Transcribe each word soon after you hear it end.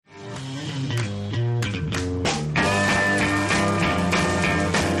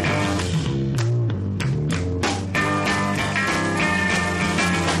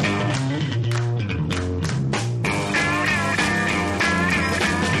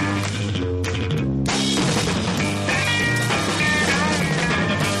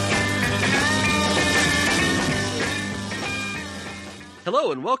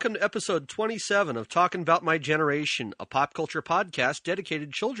Hello and welcome to episode 27 of Talking About My Generation, a pop culture podcast dedicated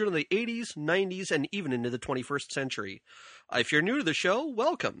to children of the 80s, 90s, and even into the 21st century. If you're new to the show,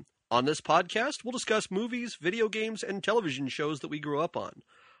 welcome. On this podcast, we'll discuss movies, video games, and television shows that we grew up on.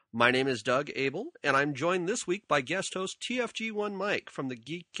 My name is Doug Abel, and I'm joined this week by guest host TFG1 Mike from the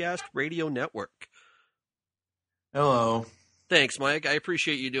Geekcast Radio Network. Hello. Thanks, Mike. I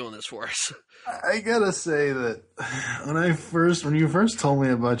appreciate you doing this for us. I gotta say that when you first told me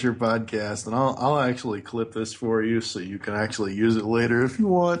about your podcast, and I'll actually clip this for you so you can actually use it later if you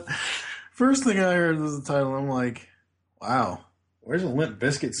want. First thing I heard was the title. I'm like, wow, where's a Limp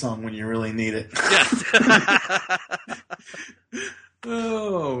Bizkit song when you really need it? Yeah.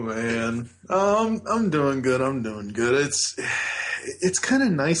 Oh man, I'm doing good. It's kind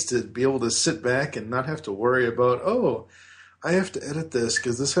of nice to be able to sit back and not have to worry about, I have to edit this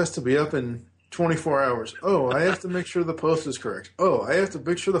because this has to be up in 24 hours. I have to make sure the post is correct. I have to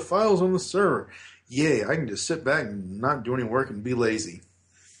make sure the file's on the server. Yay, I can just sit back and not do any work and be lazy.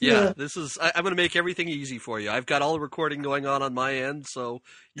 Yeah, I'm going to make everything easy for you. I've got all the recording going on my end, so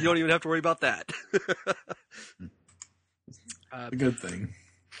you don't even have to worry about that. A good thing.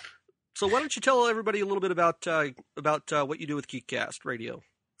 So why don't you tell everybody a little bit about what you do with Geekcast Radio?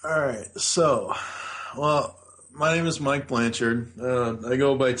 All right. So, my name is Mike Blanchard. I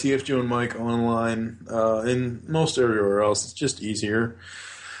go by TFG and Mike online. In most everywhere else, it's just easier.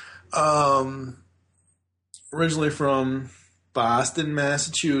 Originally from Boston,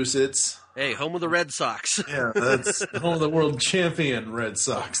 Massachusetts. Hey, home of the Red Sox. Yeah, that's home of the world champion Red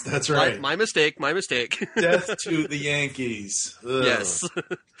Sox. That's right. My mistake. Death to the Yankees. Ugh. Yes.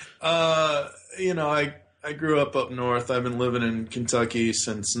 I grew up north. I've been living in Kentucky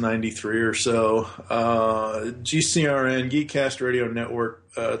since 93 or so. GCRN, Geekcast Radio Network.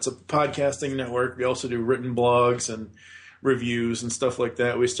 It's a podcasting network. We also do written blogs and reviews and stuff like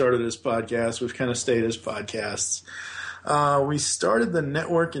that. We started as podcasts. We've kind of stayed as podcasts. We started the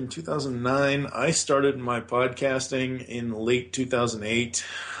network in 2009. I started my podcasting in late 2008.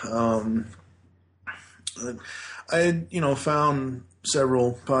 I found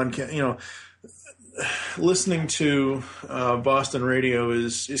several podcasts, listening to Boston radio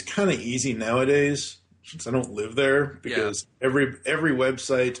is kind of easy nowadays since I don't live there because every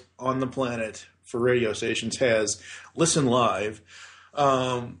website on the planet for radio stations has listen live,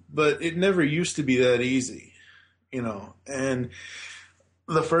 but it never used to be that easy, and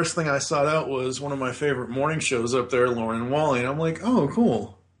the first thing I sought out was one of my favorite morning shows up there, Lauren and Wally, and I'm like, oh,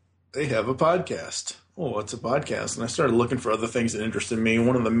 cool, they have a podcast. Oh, it's a podcast. And I started looking for other things that interested me.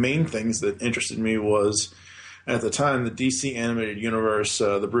 One of the main things that interested me was, at the time, the DC animated universe,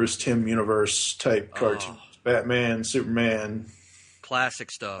 the Bruce Timm universe type cartoons. Batman, Superman. Classic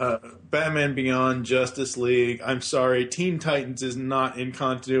stuff. Batman Beyond, Justice League. I'm sorry, Teen Titans is not in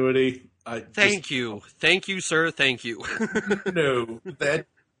continuity. Thank you, sir. Thank you. No, that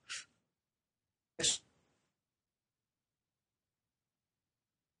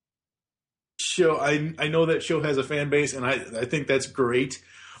show, I know that show has a fan base, and I think that's great,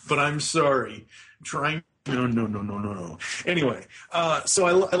 but I'm sorry. No. Anyway, so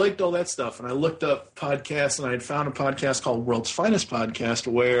I liked all that stuff, and I looked up podcasts, and I had found a podcast called World's Finest Podcast,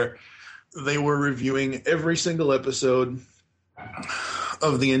 where they were reviewing every single episode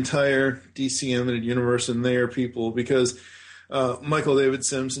of the entire DC Animated Universe, and they are people, because Michael David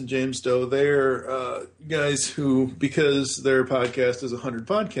Sims and James Doe, they're guys who, because their podcast is 100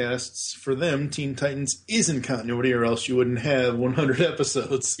 podcasts, for them, Teen Titans is in continuity, or else you wouldn't have 100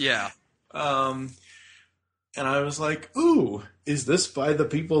 episodes. Yeah. And I was like, ooh, is this by the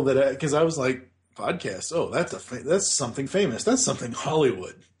people that... Because I was like, podcasts, that's something famous. That's something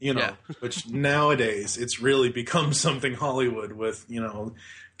Hollywood, Yeah. Which nowadays it's really become something Hollywood with,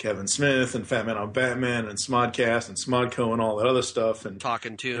 Kevin Smith and Fat Man on Batman and Smodcast and Smodco and all that other stuff. And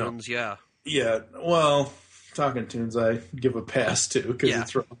Talking Tunes, yeah. Yeah, well, Talking Tunes I give a pass to because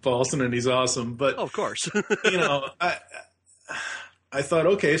it's Rob Paulson and he's awesome. But, of course. I thought,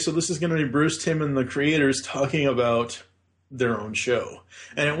 okay, so this is going to be Bruce Timm and the creators talking about their own show.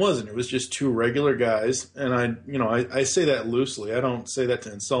 And it wasn't. It was just two regular guys. And I say that loosely. I don't say that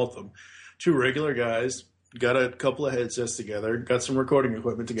to insult them. Two regular guys got a couple of headsets together, got some recording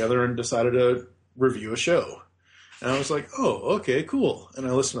equipment together, and decided to review a show. And I was like, oh, okay, cool. And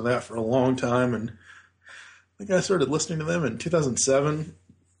I listened to that for a long time. And I think I started listening to them in 2007.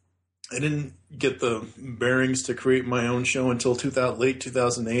 I didn't get the bearings to create my own show until late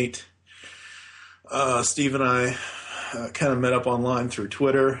 2008. Steve and I kind of met up online through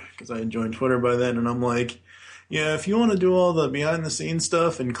Twitter because I had joined Twitter by then, and I'm like, yeah, if you want to do all the behind the scenes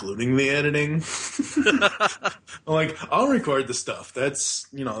stuff, including the editing, like, I'll record the stuff. That's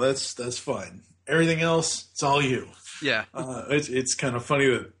fine. Everything else, it's all you. Yeah. It's kind of funny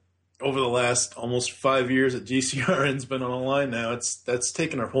that over the last almost 5 years that GCRN's been online now, that's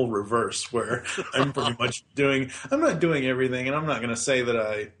taken a whole reverse where I'm pretty much I'm not doing everything, and I'm not going to say that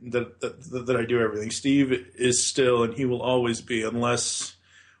I do everything. Steve is still, and he will always be, unless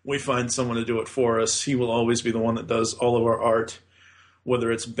we find someone to do it for us, he will always be the one that does all of our art,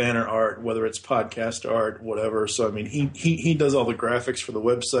 whether it's banner art, whether it's podcast art, whatever. So, I mean, he does all the graphics for the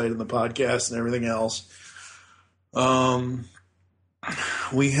website and the podcast and everything else.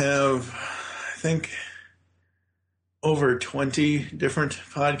 We have, I think, over 20 different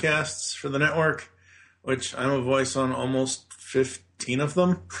podcasts for the network, which I'm a voice on almost 15 of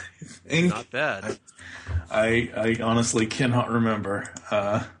them, I think. Not bad. I honestly cannot remember.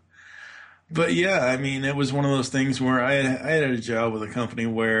 But yeah, I mean, it was one of those things where I had a job with a company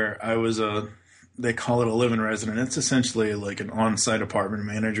where I was they call it a live-in resident. It's essentially like an on-site apartment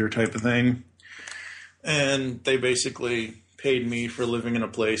manager type of thing. And they basically paid me for living in a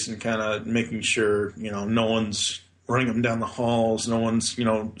place and kind of making sure, no one's running them down the halls, no one's,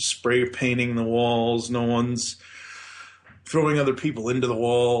 spray painting the walls, no one's throwing other people into the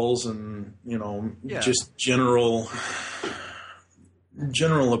walls, and, just general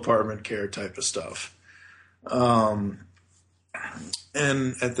apartment care type of stuff. And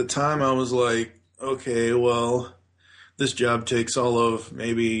at the time I was like, okay, well, this job takes all of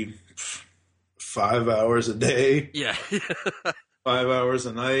maybe 5 hours a day. Yeah. 5 hours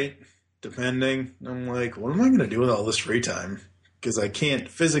a night, depending. I'm like, what am I going to do with all this free time? Because I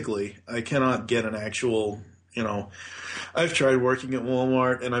cannot get an actual, I've tried working at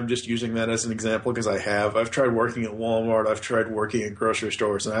Walmart, and I'm just using that as an example because I've tried working at Walmart, I've tried working at grocery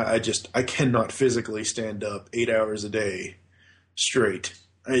stores, and I cannot physically stand up 8 hours a day straight.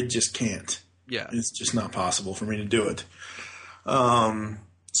 I just can't. Yeah. It's just not possible for me to do it.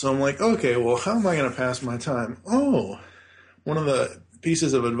 So I'm like, okay, well, how am I going to pass my time? Oh, one of the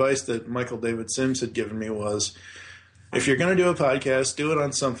pieces of advice that Michael David Sims had given me was, if you're going to do a podcast, do it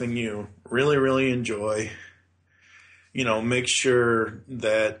on something you really, really enjoy. Make sure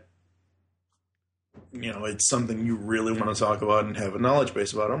that, it's something you really want to talk about and have a knowledge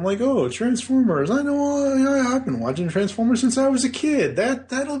base about. I'm like, oh, Transformers. I know, I've been watching Transformers since I was a kid.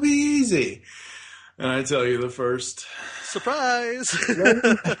 That'll be easy. And I tell you, the first... Surprise!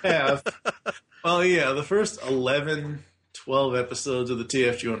 The first 11, 12 episodes of the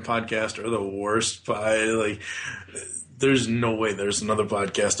TFG1 podcast are the worst. There's no way there's another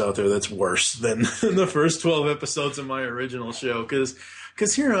podcast out there that's worse than the first 12 episodes of my original show. Because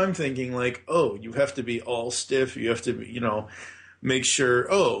here I'm thinking, like, oh, you have to be all stiff. You have to be, make sure,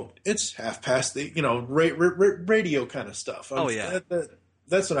 oh, it's half past the, radio kind of stuff.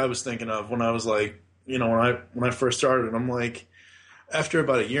 That's what I was thinking of when I was like, when I first started. I'm like, after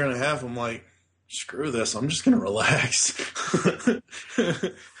about a year and a half, I'm like, screw this. I'm just going to relax.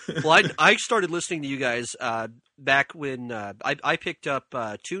 Well, I started listening to you guys back when I picked up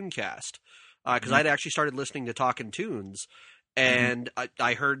Tooncast because I'd actually started listening to Talkin' Tunes, and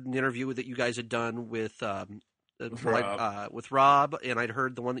I heard an interview that you guys had done with Rob, and I'd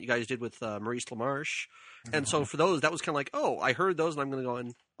heard the one that you guys did with Maurice LaMarche. And so for those, that was kind of like, oh, I heard those, and I'm going to go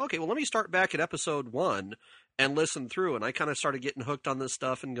in, okay, well, let me start back at episode 1 and listen through. And I kind of started getting hooked on this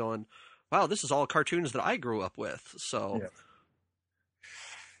stuff and going, wow, this is all cartoons that I grew up with. So,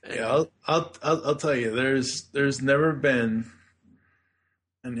 yeah, I'll tell you, there's never been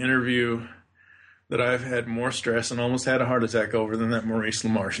an interview that I've had more stress and almost had a heart attack over than that Maurice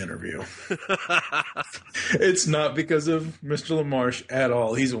LaMarche interview. It's not because of Mr. LaMarche at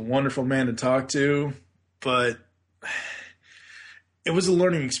all. He's a wonderful man to talk to, but it was a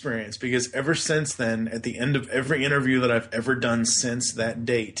learning experience because ever since then, at the end of every interview that I've ever done since that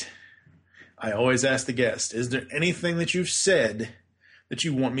date, I always ask the guest, is there anything that you've said that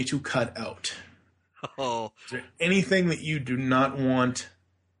you want me to cut out? Oh. Is there anything that you do not want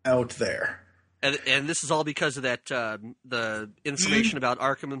out there? And this is all because of that the information about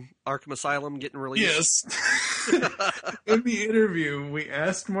Arkham Asylum getting released? Yes. In the interview, we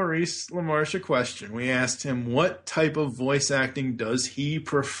asked Maurice LaMarche a question. We asked him what type of voice acting does he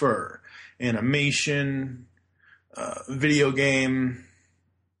prefer? Animation, video game,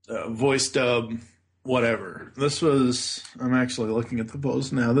 voice dub, whatever. This was, I'm actually looking at the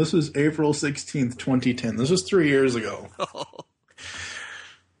post now. This was April 16th, 2010. This was 3 years ago.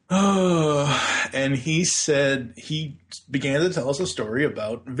 And he said, he began to tell us a story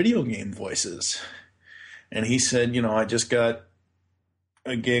about video game voices. And he said, I just got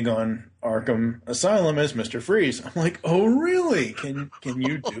a gig on Arkham Asylum as Mr. Freeze. I'm like, oh, really? Can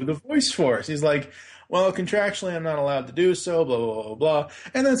you do the voice for us? He's like, well, contractually, I'm not allowed to do so, blah, blah, blah, blah.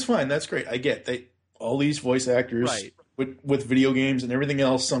 And that's fine. That's great. I get all these voice actors with video games and everything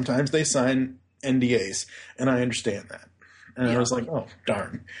else, sometimes they sign NDAs, and I understand that. And I was like, oh,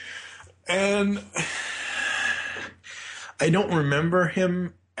 darn. And I don't remember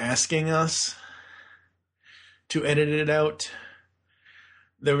him asking us to edit it out.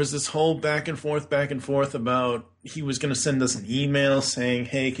 There was this whole back and forth about he was going to send us an email saying,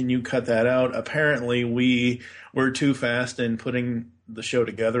 hey, can you cut that out? Apparently, we were too fast in putting the show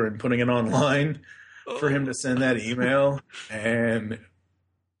together and putting it online for him to send that email. And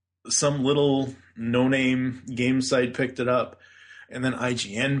some little no-name game site picked it up. And then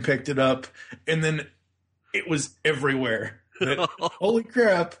IGN picked it up. And then it was everywhere. Holy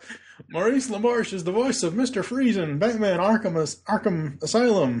crap. Maurice LaMarche is the voice of Mr. Freeze in Batman Arkham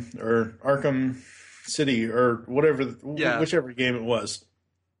Asylum or Arkham City or whatever, whichever game it was.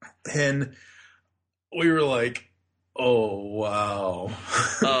 And we were like, oh, wow.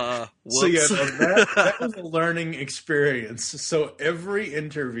 So yeah, that was a learning experience. So every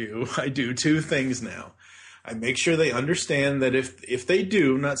interview, I do two things now. I make sure they understand that if they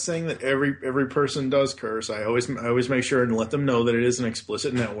do, not saying that every person does curse, I always make sure and let them know that it is an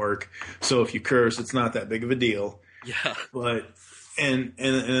explicit network. So if you curse, it's not that big of a deal. Yeah. But and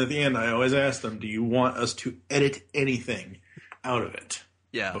at the end, I always ask them, do you want us to edit anything out of it?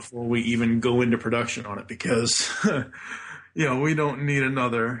 Yeah. Before we even go into production on it, because we don't need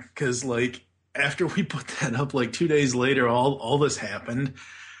another. Because like after we put that up, like 2 days later, all this happened.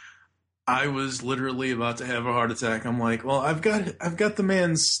 I was literally about to have a heart attack. I'm like, well, I've got the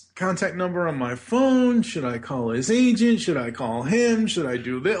man's contact number on my phone. Should I call his agent? Should I call him? Should I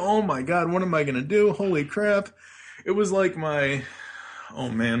do this? Oh my God, what am I going to do? Holy crap. It was like oh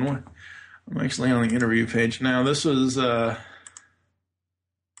man, I'm actually on the interview page now. This was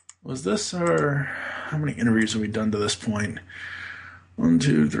this our, how many interviews have we done to this point? 1,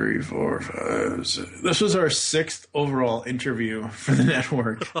 2, 3, 4, 5, 6. This was our 6th overall interview for the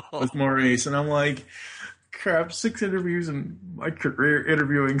network with Maurice. And I'm like, crap, 6 interviews and my career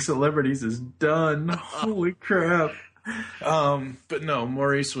interviewing celebrities is done. Holy crap. But no,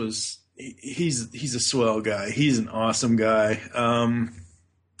 Maurice he's a swell guy. He's an awesome guy.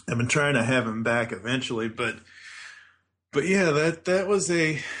 I've been trying to have him back eventually, but yeah, that was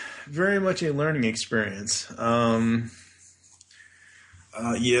very much a learning experience.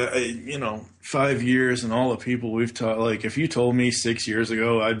 5 years and all the people we've taught. Like, if you told me 6 years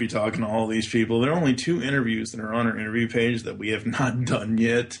ago I'd be talking to all these people, there are only 2 interviews that are on our interview page that we have not done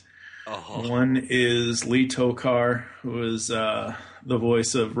yet. Uh-huh. One is Lee Tokar, who is the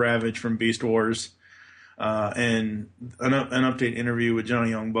voice of Ravage from Beast Wars, and an update interview with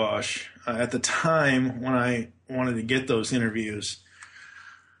Johnny Young Bosch. At the time when I wanted to get those interviews,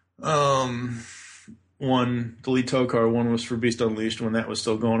 one, the Lee Tokar one was for Beast Unleashed when that was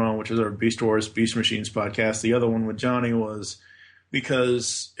still going on, which is our Beast Wars, Beast Machines podcast. The other one with Johnny was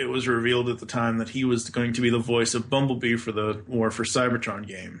because it was revealed at the time that he was going to be the voice of Bumblebee for the War for Cybertron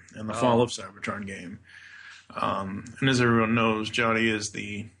game and the Fall of Cybertron game. And as everyone knows, Johnny is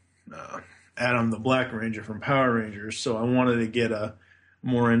the Adam the Black Ranger from Power Rangers, so I wanted to get a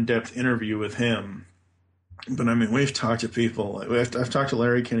more in-depth interview with him. But I mean, we've talked to people. I've talked to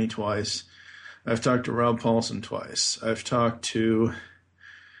Larry Kinney twice. I've talked to Rob Paulson twice. I've talked to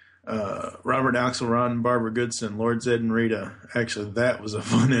Robert Axelrod and Barbara Goodson, Lord Zed and Rita. Actually, that was a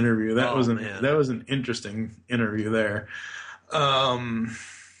fun interview. That was an interesting interview there.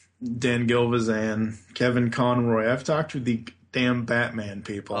 Dan Gilvizan, Kevin Conroy. I've talked to the damn Batman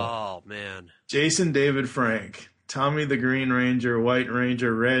people. Oh man, Jason David Frank, Tommy the Green Ranger, White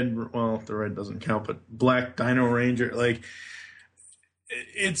Ranger, Red. Well, the red doesn't count, but Black Dino Ranger. Like,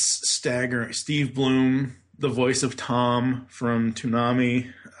 it's staggering. Steve Bloom, the voice of Tom from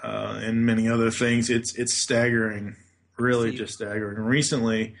Toonami, and many other things. It's staggering, really just staggering.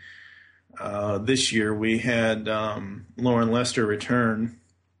 Recently, this year, we had Lauren Lester return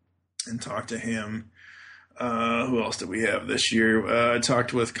and talk to him. Who else did we have this year? I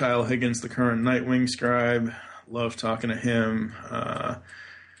talked with Kyle Higgins, the current Nightwing scribe. Love talking to him.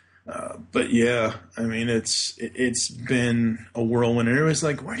 But yeah, I mean, it's been a whirlwind. And everybody's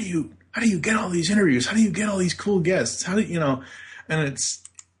like, how do you get all these interviews? How do you get all these cool guests? And it's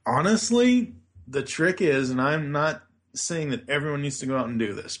honestly, the trick is, and I'm not saying that everyone needs to go out and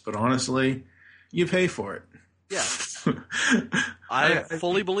do this, but honestly, you pay for it. Yeah. I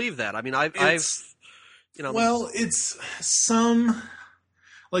fully believe that. I mean, I've well, it's some,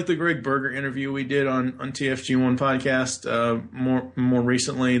 like the Greg Berger interview we did on TFG1 podcast more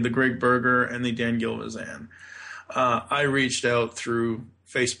recently, the Greg Berger and the Dan Gilvezan. I reached out through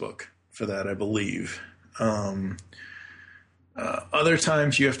Facebook for that, I believe. Other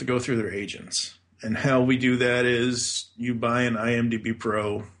times you have to go through their agents. And how we do that is you buy an IMDb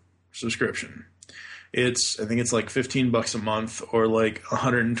Pro subscription. I think it's like $15 a month or like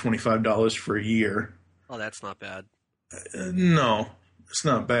 $125 for a year. Oh, that's not bad. No, it's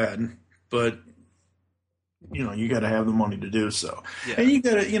not bad, but you got to have the money to do so. Yeah. And you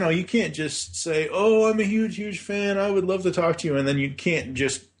got to, you can't just say, "Oh, I'm a huge, huge fan. I would love to talk to you," and then you can't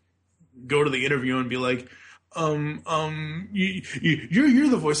just go to the interview and be like, you're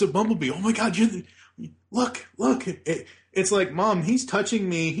the voice of Bumblebee. Oh my God, look. It's like, Mom, he's touching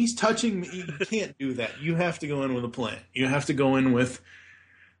me. You can't do that. You have to go in with a plan. You have to go in with.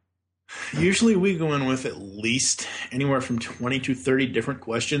 Usually we go in with at least anywhere from 20 to 30 different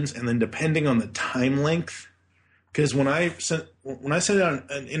questions, and then depending on the time length, because when I send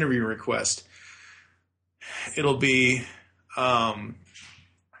out an interview request, it'll be blah,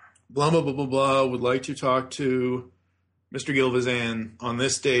 blah, blah, blah, blah, would like to talk to Mr. Gilvezan on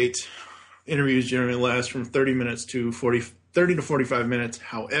this date. Interviews generally last from 30 to 45 minutes.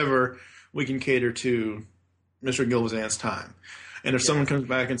 However, we can cater to Mr. Gilvezan's time. And if someone comes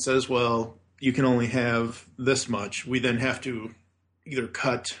back and says, well, you can only have this much, we then have to either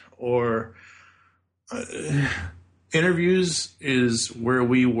cut or interviews is where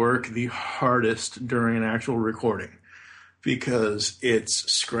we work the hardest during an actual recording because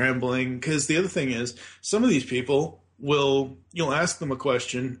it's scrambling. Because the other thing is some of these people you'll ask them a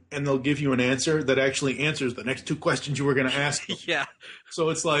question and they'll give you an answer that actually answers the next two questions you were going to ask them. Yeah. So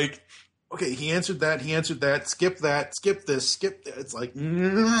it's like, okay, he answered that, skip that, skip this, skip that. It's like,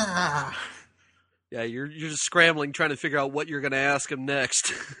 nah. Yeah, you're just scrambling, trying to figure out what you're going to ask him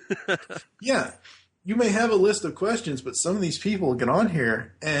next. Yeah, you may have a list of questions, but some of these people get on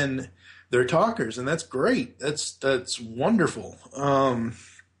here and they're talkers, and that's great. That's wonderful.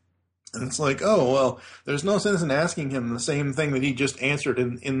 And it's like, oh, well, there's no sense in asking him the same thing that he just answered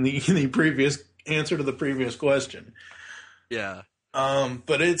in the previous answer to the previous question. Yeah.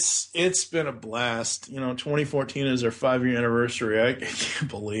 But it's been a blast. 2014 is our 5-year anniversary. I can't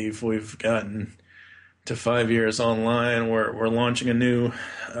believe we've gotten to 5 years online. We're launching a new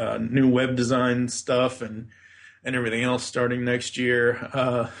web design stuff and everything else starting next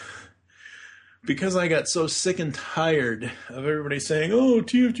year. Because I got so sick and tired of everybody saying, "Oh,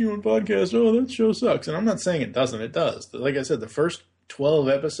 TFG1 podcast, oh, that show sucks." And I'm not saying it doesn't. It does. Like I said, the first 12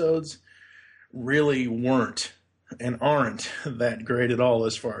 episodes really weren't and aren't that great at all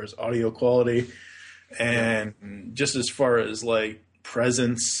as far as audio quality and just as far as like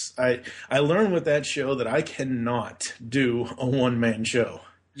presence. I learned with that show that I cannot do a one-man show.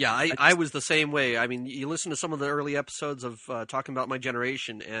 Yeah, I was the same way. I mean, you listen to some of the early episodes of Talking About My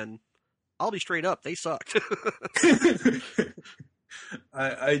Generation, and I'll be straight up, they sucked.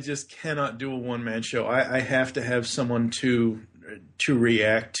 I just cannot do a one-man show. I have to have someone to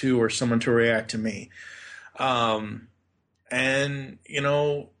react to or someone to react to me. And I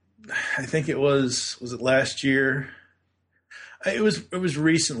think it was it last year? It was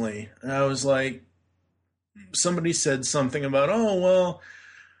recently. And I was like, somebody said something about, oh, well,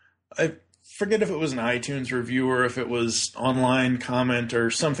 I forget if it was an iTunes review or if it was online comment or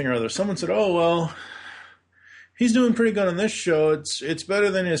something or other. Someone said, oh, well, he's doing pretty good on this show. It's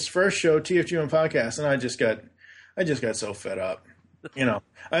better than his first show, TFG1 podcast. And I just got so fed up.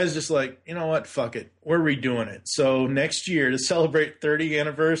 I was just like, you know what? Fuck it. We're redoing it. So next year, to celebrate 30th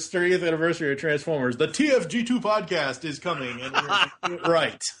anniversary of Transformers, the TFG2 podcast is coming, and we're going to do it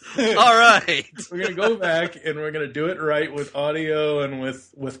right. All right. We're going to go back, and we're going to do it right with audio and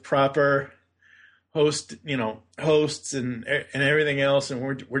with proper hosts and everything else. And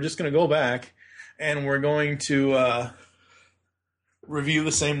we're just going to go back, and we're going to review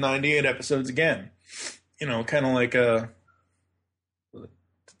the same 98 episodes again. Kind of like a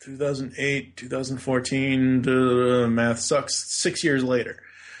 2008, 2014, math sucks, 6 years later.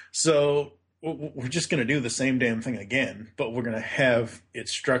 So we're just going to do the same damn thing again, but we're going to have it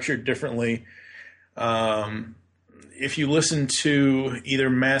structured differently. If you listen to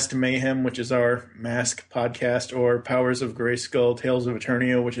either Masked Mayhem, which is our Mask podcast, or Powers of Grayskull, Tales of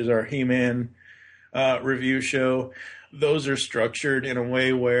Eternia, which is our He-Man review show, those are structured in a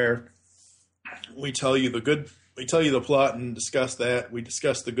way where we tell you the plot and discuss that. We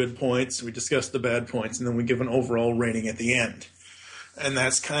discuss the good points, we discuss the bad points, and then we give an overall rating at the end. And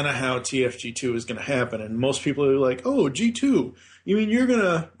that's kind of how TFG2 is going to happen. And most people are like, oh, G2, you mean you're going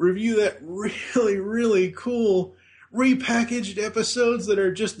to review that really, really cool repackaged episodes that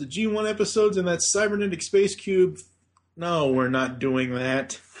are just the G1 episodes and that Cybernetic Space Cube. No, we're not doing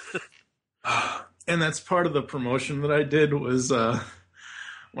that. And that's part of the promotion that I did was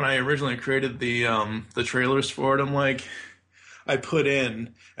when I originally created the trailers for it. I'm like, I put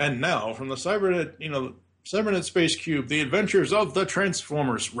in, and now from the Cybernet Space Cube, The Adventures of the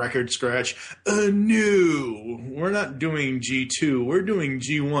Transformers record scratch, anew. We're not doing G2, we're doing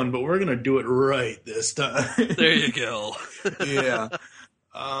G1, but we're going to do it right this time. There you go. Yeah.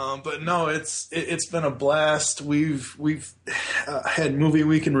 But no, it's been a blast. We've had Movie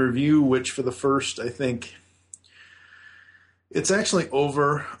Week in Review, which for the first, I think, it's actually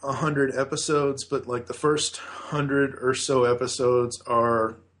over 100 episodes, but like the first 100 or so episodes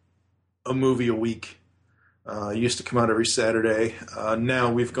are a movie a week. Used to come out every Saturday.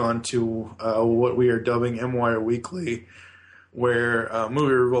 Now we've gone to what we are dubbing MWire Weekly, where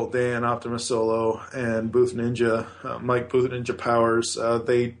Movie Revolt Dan, Optimus Solo, and Booth Ninja, Mike Booth Ninja Powers,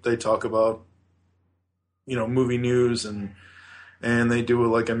 they talk about movie news and they do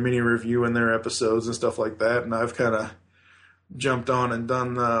like a mini review in their episodes and stuff like that. And I've kind of jumped on and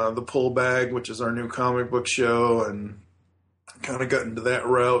done the Pull Bag, which is our new comic book show, and kind of got into that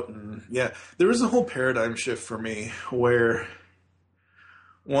route. And yeah, there was a whole paradigm shift for me where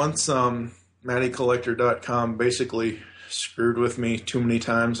once MattyCollector.com basically screwed with me too many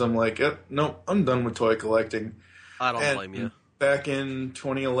times, I'm like, nope, I'm done with toy collecting. I don't blame you. Back in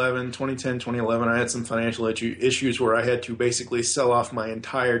 2011, I had some financial issues where I had to basically sell off my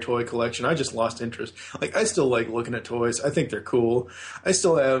entire toy collection. I just lost interest. Like, I still like looking at toys. I think they're cool. I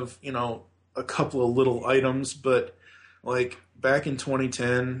still have, a couple of little items, but like back in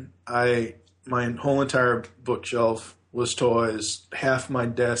 2010, my whole entire bookshelf was toys. Half my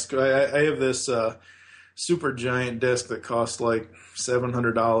desk. I have this super giant desk that cost like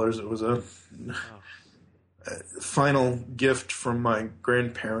 $700. It was a final gift from my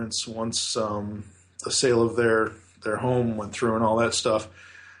grandparents once the sale of their home went through and all that stuff.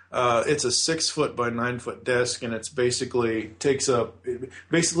 It's a 6 foot by 9 foot desk, and it's basically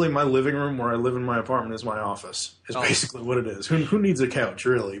my living room where I live in my apartment is my office. Is basically what it is. Who needs a couch,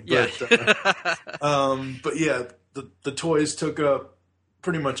 really? But, yeah. But yeah, the toys took up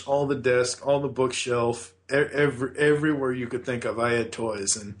pretty much all the desk, all the bookshelf, everywhere you could think of. I had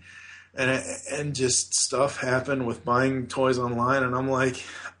toys, and just stuff happened with buying toys online, and I'm like,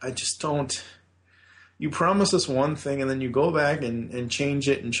 I just don't. You promise us one thing, and then you go back and change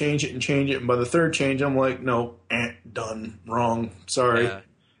it and change it and change it, and by the third change, I'm like, no, done, wrong, sorry. Yeah.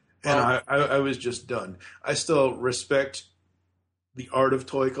 And I was just done. I still respect the art of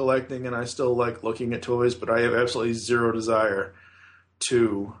toy collecting, and I still like looking at toys, but I have absolutely zero desire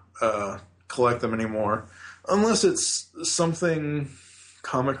to collect them anymore, unless it's something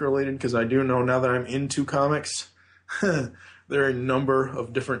comic related, because I do know now that I'm into comics, there are a number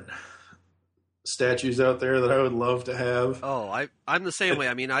of different statues out there that I would love to have. Oh, I'm the same way.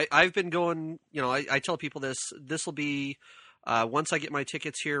 I mean, I've been going, I tell people this will be, once I get my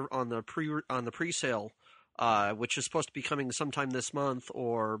tickets here on the pre-sale, which is supposed to be coming sometime this month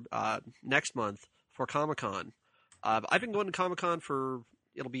or next month for Comic-Con. I've been going to Comic-Con for,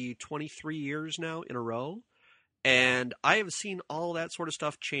 it'll be 23 years now in a row. And I have seen all that sort of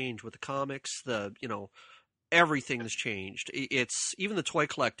stuff change with the comics. Everything has changed. It's even the toy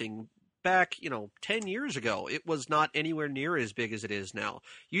collecting. Back, 10 years ago, it was not anywhere near as big as it is now.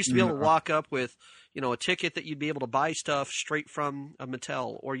 You used to be able to walk up with, a ticket that you'd be able to buy stuff straight from a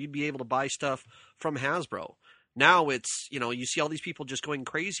Mattel, or you'd be able to buy stuff from Hasbro. Now it's, you see all these people just going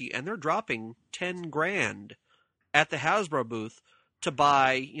crazy, and they're dropping $10,000 at the Hasbro booth to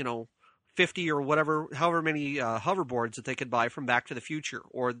buy, 50 or whatever, however many hoverboards that they could buy from Back to the Future,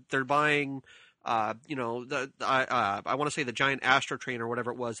 or they're buying. I want to say the giant Astro Train or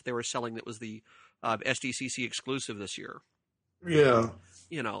whatever it was that they were selling that was the SDCC exclusive this year. Yeah.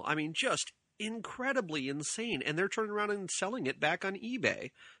 I mean, just incredibly insane. And they're turning around and selling it back on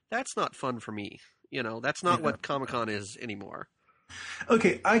eBay. That's not fun for me. That's not what Comic-Con is anymore.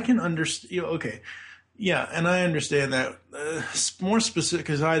 Okay, I can understand. Okay. Yeah, and I understand that. More specific,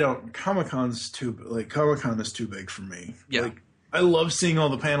 because Comic-Con is too big for me. Yeah. I love seeing all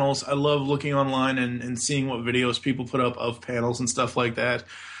the panels. I love looking online and seeing what videos people put up of panels and stuff like that.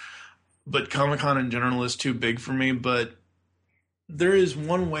 But Comic-Con in general is too big for me. But there is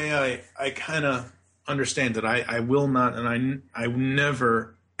one way I kind of understand that I will not, and I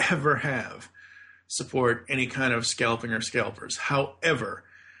never, ever have support any kind of scalping or scalpers. However,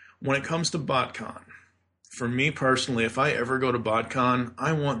 when it comes to BotCon, for me personally, if I ever go to BotCon,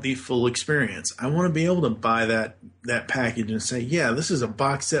 I want the full experience. I want to be able to buy that package and say, yeah, this is a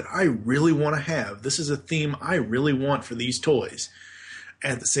box set I really want to have. This is a theme I really want for these toys.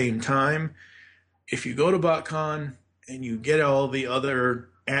 At the same time, if you go to BotCon and you get all the other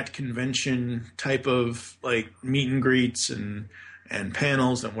at convention type of like meet and greets and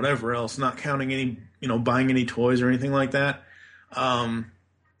panels and whatever else, not counting any, buying any toys or anything like that, and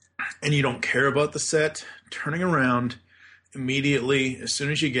you don't care about the set, turning around immediately as soon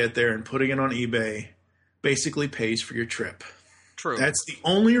as you get there and putting it on eBay basically pays for your trip. True. That's the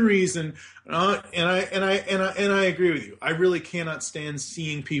only reason, and I agree with you. I really cannot stand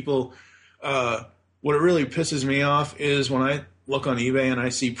seeing people. What really pisses me off is when I look on eBay and I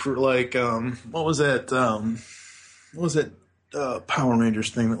see what was that? What was that Power Rangers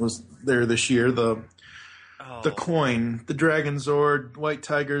thing that was there this year? The coin, the Dragon Zord, White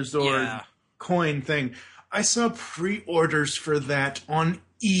Tiger Zord coin thing. I saw pre-orders for that on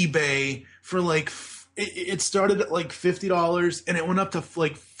eBay for it started at like $50 and it went up to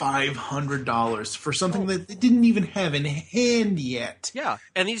like $500 for something that they didn't even have in hand yet. Yeah,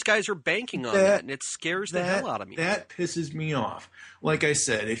 and these guys are banking on that, and it scares the hell out of me. That pisses me off. Like I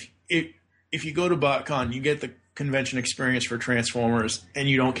said, if you go to BotCon, you get the convention experience for Transformers, and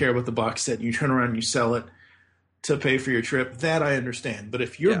you don't care about the box set, and you turn around and you sell it to pay for your trip, that I understand. But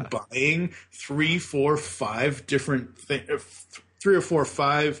if you're buying 3, 4, 5 different things, 3 or 4 or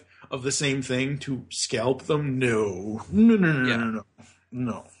 5 of the same thing to scalp them, no,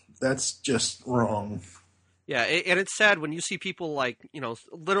 that's just wrong. Yeah, and it's sad when you see people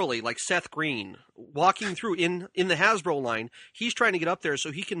literally like Seth Green walking through in the Hasbro line. He's trying to get up there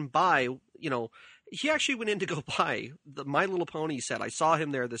so he can buy, he actually went in to go buy the My Little Pony set. I saw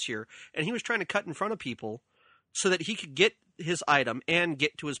him there this year, and he was trying to cut in front of people so that he could get his item and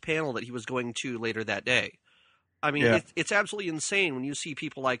get to his panel that he was going to later that day. I mean, it's absolutely insane when you see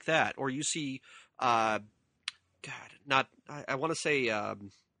people like that, or you see, I want to say, I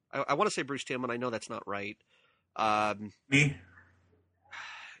want to say Bruce Timm, and I know that's not right. Me?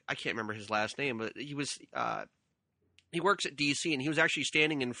 I can't remember his last name, but he works at DC, and he was actually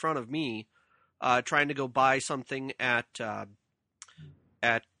standing in front of me, trying to go buy something at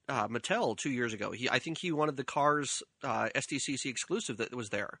Mattel 2 years ago. I think he wanted the Cars SDCC exclusive that was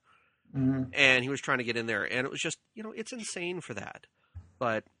there. Mm-hmm. And he was trying to get in there, and it was just, it's insane for that.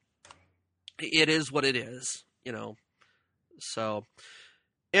 But it is what it is, So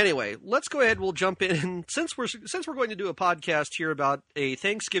anyway, let's go ahead. We'll jump in. Since we're going to do a podcast here about a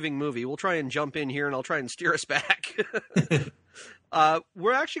Thanksgiving movie, we'll try and jump in here, and I'll try and steer us back.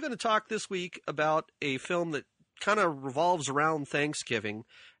 We're actually going to talk this week about a film that kind of revolves around Thanksgiving,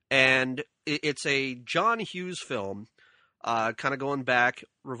 and it's a John Hughes film. Kind of going back,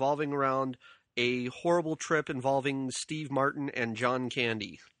 revolving around a horrible trip involving Steve Martin and John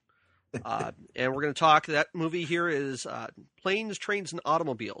Candy. And we're going to talk, that movie here is Planes, Trains, and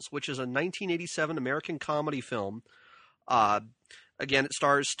Automobiles, which is a 1987 American comedy film. Again, it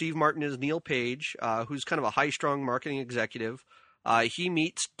stars Steve Martin as Neil Page, who's kind of a high-strung marketing executive. He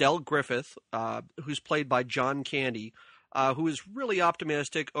meets Del Griffith, who's played by John Candy, who is really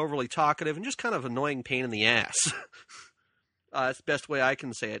optimistic, overly talkative, and just kind of annoying pain in the ass. That's the best way I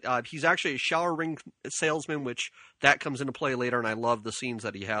can say it. He's actually a shower ring salesman, which that comes into play later, and I love the scenes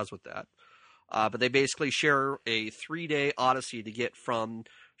that he has with that. But they basically share a 3-day odyssey to get from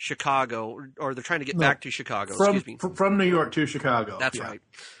Chicago, or they're trying to get back to Chicago. From New York to Chicago. That's right.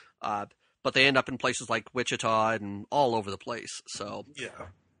 But they end up in places like Wichita and all over the place. So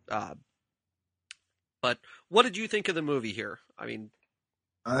yeah. But what did you think of the movie here? I mean,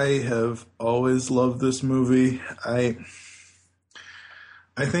 I have always loved this movie.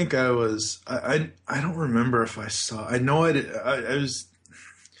 I think I was. I don't remember if I saw. I know I did. I was.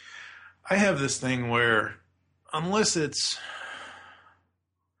 I have this thing where, unless it's.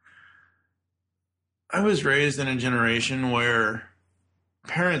 I was raised in a generation where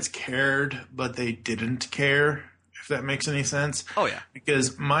parents cared, but they didn't care. If that makes any sense. Oh yeah.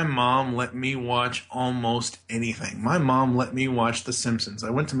 Because my mom let me watch almost anything. My mom let me watch The Simpsons. I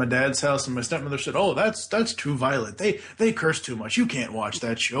went to my dad's house and my stepmother said, "Oh, that's too violent. They curse too much. You can't watch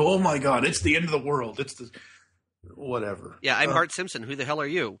that show. Oh my God, it's the end of the world. It's the whatever." Yeah, I'm Bart Simpson. Who the hell are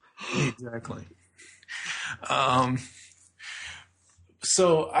you? Exactly.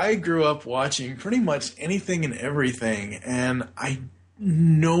 So I grew up watching pretty much anything and everything, and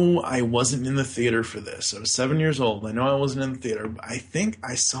No, I wasn't in the theater for this. I was 7 years old. I know I wasn't in the theater, but I think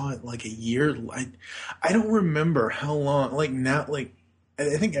I saw it like a year. I don't remember how long.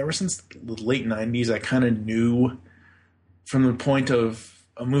 I think ever since the late 90s, I kind of knew from the point of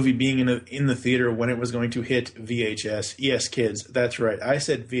a movie being in the theater when it was going to hit VHS. Yes, kids, that's right. I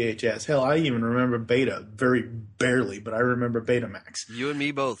said VHS. Hell, I even remember Beta, very barely, but I remember Betamax. You and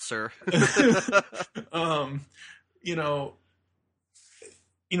me both, sir. You know,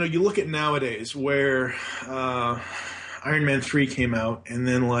 you look at nowadays where Iron Man 3 came out, and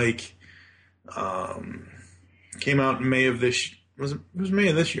then came out in May of this. It was May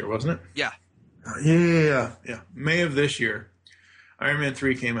of this year, wasn't it? Yeah. Yeah. May of this year, Iron Man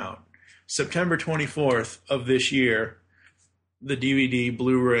 3 came out. September 24th of this year, the DVD,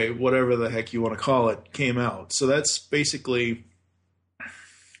 Blu-ray, whatever the heck you want to call it, came out. So that's basically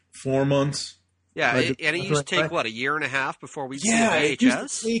 4 months. Yeah, and it used to take, what, a year and a half before we see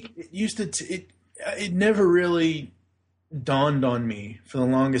VHS? It never really dawned on me for the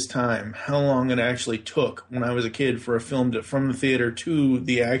longest time how long it actually took when I was a kid for a film from the theater to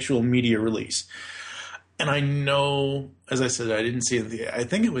the actual media release. And I know, as I said, I didn't see it. I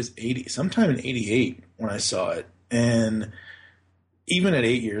think it was sometime in 88 when I saw it. And even at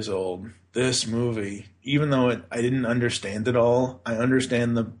 8 years old, this movie, even though I didn't understand it all, I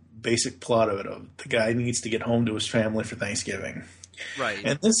understand the basic plot of it. The guy needs to get home to his family for Thanksgiving. Right.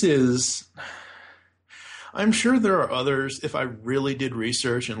 And this is... I'm sure there are others if I really did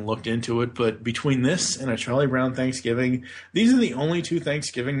research and looked into it, but between this and A Charlie Brown Thanksgiving, these are the only two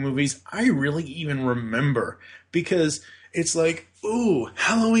Thanksgiving movies I really even remember, because it's like, ooh,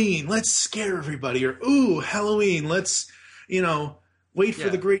 Halloween, let's scare everybody, or ooh, Halloween, let's, wait for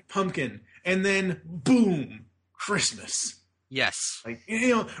the Great Pumpkin, and then boom, Christmas. Yes.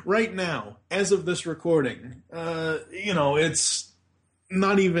 Right now, as of this recording, it's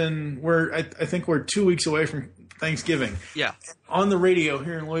not even, I think we're 2 weeks away from Thanksgiving. Yeah. On the radio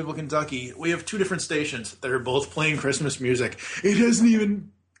here in Louisville, Kentucky, we have two different stations that are both playing Christmas music. It hasn't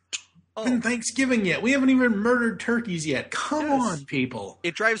even been Thanksgiving yet. We haven't even murdered turkeys yet. Come on, people.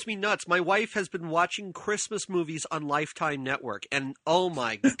 It drives me nuts. My wife has been watching Christmas namovies on Lifetime Network, and oh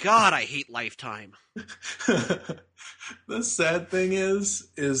my God, I hate Lifetime. The sad thing is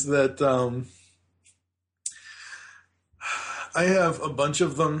that I have a bunch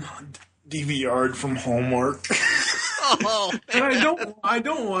of them DVR'd from Hallmark. Oh, and I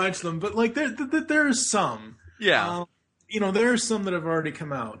don't watch them, but there's some. Yeah. There are some that have already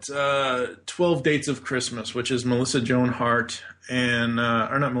come out. 12 Dates of Christmas, which is Melissa Joan Hart or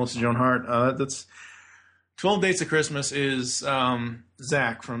not Melissa Joan Hart. That's 12 Dates of Christmas is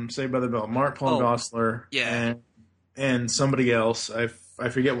Zach from Saved by the Bell, Mark Paul Gosselaar, and somebody else. I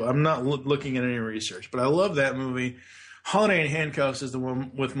forget. I'm not looking at any research, but I love that movie. Holiday in Handcuffs is the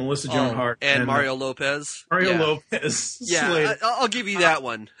one with Melissa Joan Hart and Mario Lopez. Lopez. Yeah, I'll give you that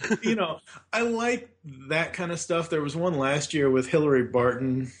one. I like that kind of stuff. There was one last year with Hillary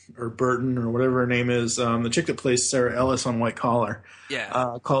Burton or whatever her name is, the chick that plays Sarah Ellis on White Collar.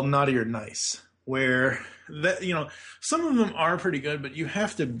 Yeah. Called Naughty or Nice, where some of them are pretty good, but you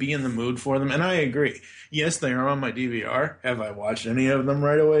have to be in the mood for them. And I agree. Yes, they are on my DVR. Have I watched any of them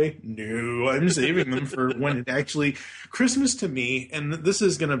right away? No, I'm saving them for when it actually Christmas to me. And this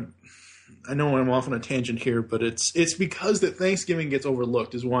is gonna. I know I'm off on a tangent here, but it's because that Thanksgiving gets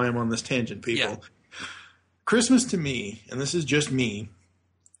overlooked is why I'm on this tangent, people. Yeah. Christmas to me, and this is just me,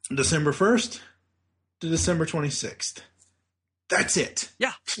 December 1st to December 26th. That's it.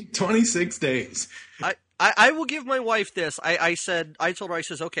 Yeah. 26 days. I will give my wife this. I told her, I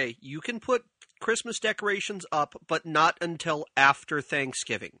says, okay, you can put Christmas decorations up, but not until after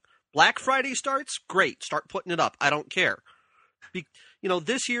Thanksgiving. Black Friday starts, great. Start putting it up. I don't care.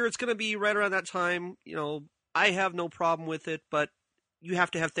 This year it's going to be right around that time. I have no problem with it, but you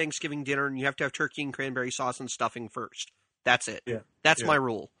have to have Thanksgiving dinner and you have to have turkey and cranberry sauce and stuffing first. That's it. Yeah. That's my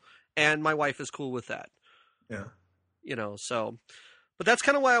rule. And my wife is cool with that. Yeah. But that's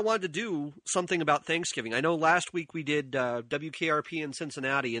kind of why I wanted to do something about Thanksgiving. I know last week we did WKRP in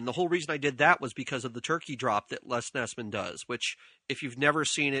Cincinnati, and the whole reason I did that was because of the turkey drop that Les Nessman does, which, if you've never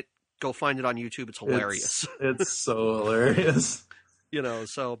seen it, go find it on YouTube. It's hilarious. It's so hilarious.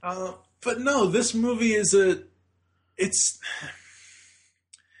 But no, this movie is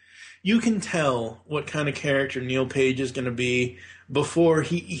you can tell what kind of character Neil Page is going to be before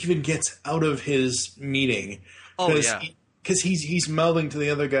he even gets out of his meeting. Oh, yeah. Because he's mouthing to the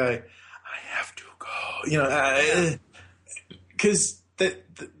other guy, I have to go. Because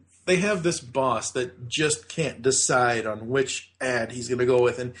they have this boss that just can't decide on which ad he's going to go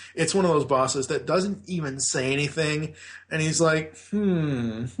with. And it's one of those bosses that doesn't even say anything. And he's like,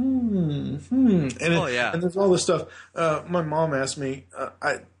 And, and there's all this stuff. My mom asked me,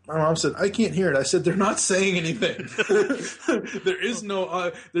 My mom said, I can't hear it. I said, they're not saying anything. There is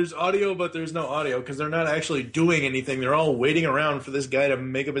no, there's audio, but there's no audio because they're not actually doing anything. They're all waiting around for this guy to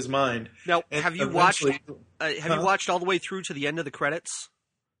make up his mind. Now, have you watched all the way through to the end of the credits?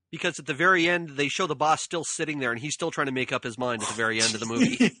 Because at the very end, they show the boss still sitting there, and he's still trying to make up his mind at the very end of the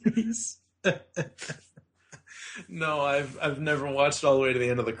movie. No, I've never watched all the way to the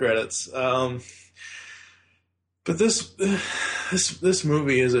end of the credits. But this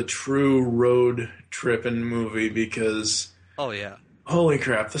movie is a true road tripping movie because oh yeah, holy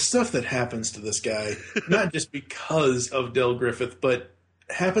crap, the stuff that happens to this guy, not just because of Del Griffith, but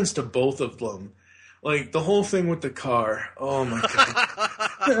happens to both of them. Like, the whole thing with the car. Oh, my God.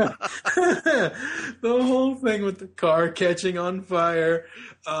 The whole thing with the car catching on fire.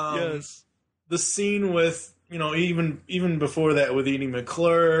 Yes. The scene with, even before that with Edie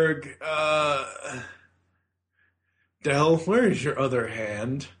McClurg. Del, where's your other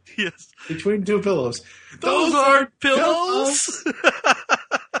hand? Yes. Between two pillows. Those aren't pillows!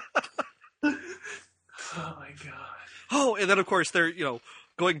 Oh, my God. Oh, and then, of course, they're,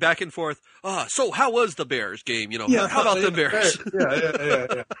 going back and forth. So how was the Bears game? How about the Bears?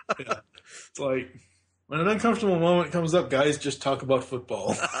 Yeah. It's like, when an uncomfortable moment comes up, guys just talk about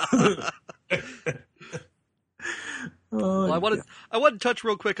football. Well, I want to touch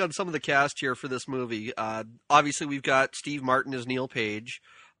real quick on some of the cast here for this movie. Obviously, we've got Steve Martin as Neil Page.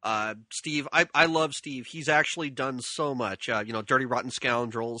 Steve, I love Steve. He's actually done so much. Dirty Rotten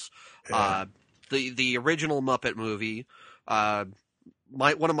Scoundrels, the original Muppet movie.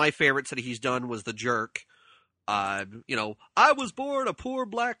 One of my favorites that he's done was The Jerk. I was born a poor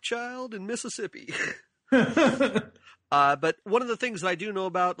black child in Mississippi. But one of the things that I do know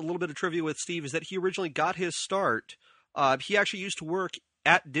about, a little bit of trivia with Steve, is that he originally got his start. He actually used to work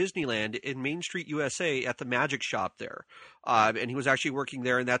at Disneyland in Main Street, USA, at the Magic Shop there. And he was actually working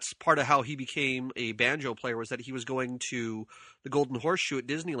there, and that's part of how he became a banjo player, was that he was going to the Golden Horseshoe at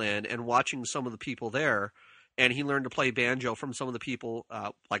Disneyland and watching some of the people there. And he learned to play banjo from some of the people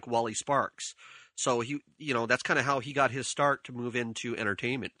like Wally Sparks. So that's kind of how he got his start to move into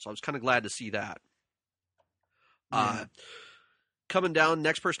entertainment. So I was kind of glad to see that. Yeah. Coming down,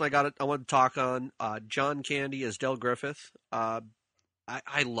 next person I want to talk on, John Candy as Del Griffith. I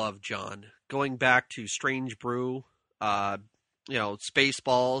love John. Going back to Strange Brew,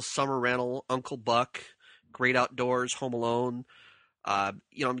 Spaceballs, Summer Rental, Uncle Buck, Great Outdoors, Home Alone.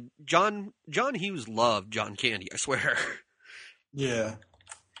 John Hughes loved John Candy, I swear. Yeah.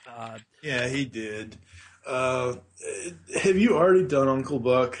 He did. Have you already done Uncle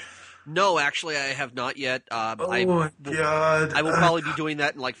Buck? No, actually, I have not yet. My God. I will probably be doing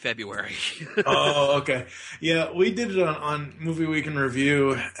that in like February. Oh, okay. Yeah, we did it on Movie Week in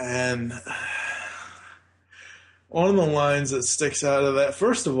Review, and one of the lines that sticks out of that,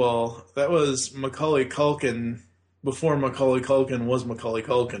 first of all, that was Macaulay Culkin before Macaulay Culkin was Macaulay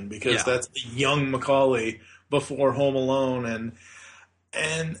Culkin, because that's young Macaulay before Home Alone,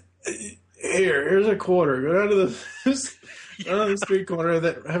 and here's a quarter. Go down to the street corner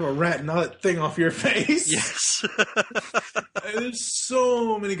that have a rat nut thing off your face. Yes. There's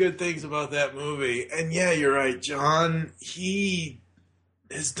so many good things about that movie. And yeah, you're right, John. He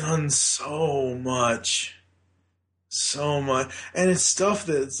has done so much. So much. And it's stuff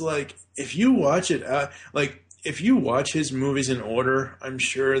that's like, if you watch it, if you watch his movies in order, I'm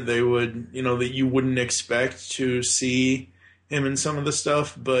sure they would, that you wouldn't expect to see him in some of the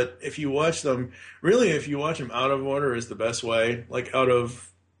stuff. But if you watch them, really, if you watch them out of order is the best way, like out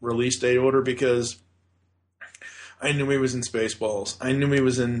of release date order, because I knew he was in Spaceballs. I knew he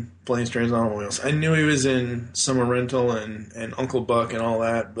was in Planes, Trains, and Automobiles. I knew he was in Summer Rental and Uncle Buck and all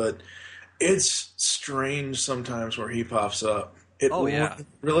that, but it's strange sometimes where he pops up.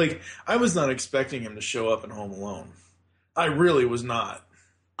 Really, I was not expecting him to show up in Home Alone. I really was not.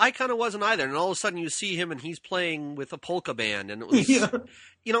 I kind of wasn't either, and all of a sudden you see him and he's playing with a polka band, and it was,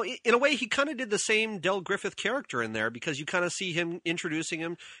 in a way he kind of did the same Del Griffith character in there, because you kind of see him introducing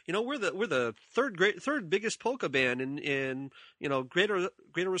him. We're the third biggest polka band in greater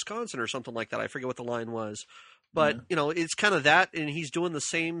Wisconsin or something like that. I forget what the line was, but it's kind of that, and he's doing the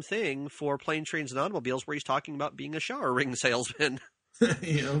same thing for Planes, Trains, and Automobiles, where he's talking about being a shower ring salesman.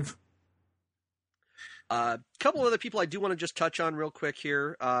 A couple other people I do want to just touch on real quick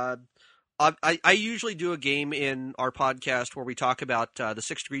here. I usually do a game in our podcast where we talk about the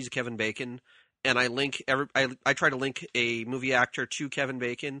 6 Degrees of Kevin Bacon, and I try to link a movie actor to Kevin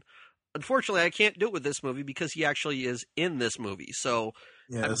Bacon. Unfortunately, I can't do it with this movie because he actually is in this movie. So,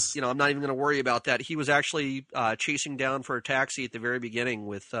 yes. I'm not even going to worry about that. He was actually chasing down for a taxi at the very beginning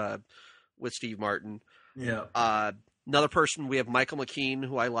with Steve Martin. Yeah. Another person, we have Michael McKean,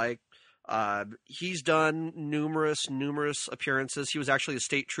 who I like. He's done numerous appearances. He was actually a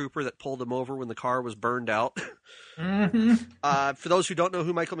state trooper that pulled him over when the car was burned out. Mm-hmm. For those who don't know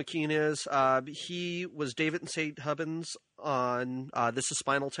who Michael McKean is, he was David and St. Hubbins on This Is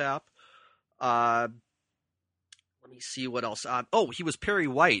Spinal Tap. Let me see what else. He was Perry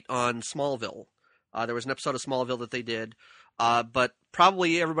White on Smallville. There was an episode of Smallville that they did. But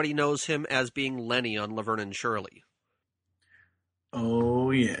probably everybody knows him as being Lenny on Laverne and Shirley.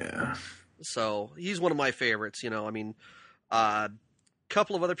 Oh, yeah. So he's one of my favorites, I mean,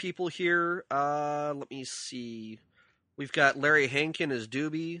 couple of other people here. Let me see. We've got Larry Hankin as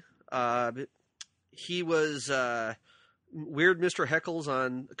Doobie. He was Weird Mr. Heckles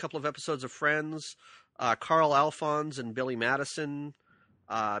on a couple of episodes of Friends. Carl Alphonse and Billy Madison.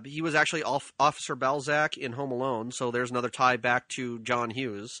 He was actually Officer Balzac in Home Alone, so there's another tie back to John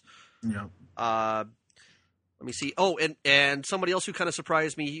Hughes. Yeah. Let me see. Oh, and somebody else who kind of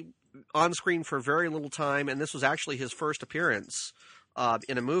surprised me on screen for very little time, and this was actually his first appearance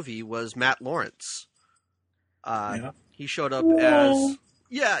in a movie, was Matt Lawrence. He showed up as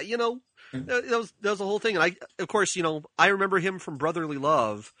that was the whole thing. And I remember him from Brotherly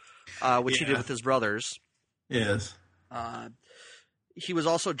Love, which he did with his brothers. Yes. He was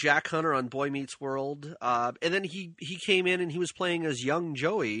also Jack Hunter on Boy Meets World, and then he came in and he was playing as young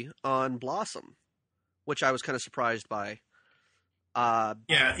Joey on Blossom, which I was kind of surprised by.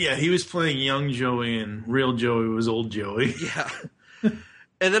 He was playing young Joey, and real Joey was old Joey. Yeah.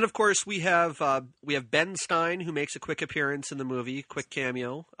 And then, of course, we have Ben Stein, who makes a quick appearance in the movie, quick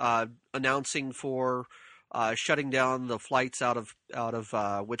cameo, announcing for shutting down the flights out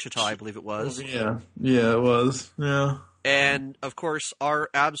of Wichita, I believe it was. Yeah, it was. Yeah. And, of course, our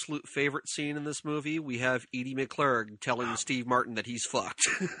absolute favorite scene in this movie, we have Edie McClurg telling Steve Martin that he's fucked.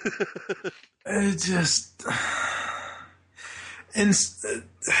 It just... And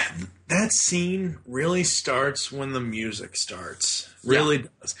that scene really starts when the music starts. Really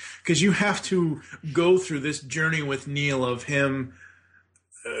does. Because you have to go through this journey with Neil of him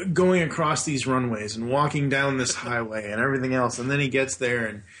going across these runways and walking down this highway and everything else. And then he gets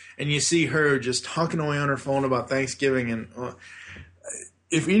there and you see her just talking away on her phone about Thanksgiving. And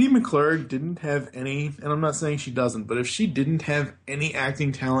if Edie McClurg didn't have any, and I'm not saying she doesn't, but if she didn't have any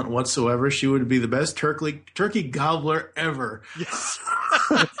acting talent whatsoever, she would be the best turkey gobbler ever. Yes.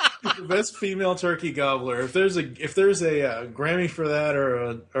 The best female turkey gobbler. If there's a Grammy for that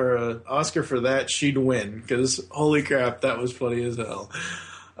or a Oscar for that, she'd win. Because holy crap, that was funny as hell.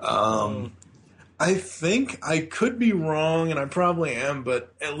 I think I could be wrong, and I probably am,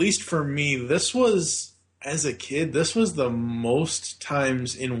 but at least for me, this was, as a kid, this was the most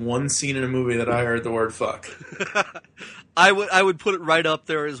times in one scene in a movie that I heard the word fuck. I would put it right up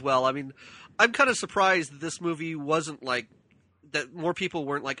there as well. I mean, I'm kind of surprised that this movie wasn't like, that more people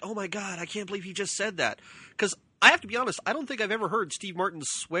weren't like, oh my God, I can't believe he just said that. Because I have to be honest, I don't think I've ever heard Steve Martin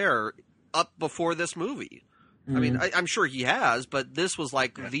swear up before this movie. Mm-hmm. I mean, I'm sure he has, but this was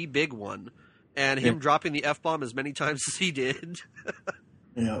like the big one. And him dropping the F-bomb as many times as he did.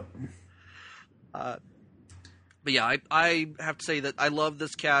 Yeah. But yeah, I have to say that I love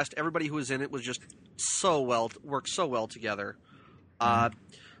this cast. Everybody who was in it was just worked so well together.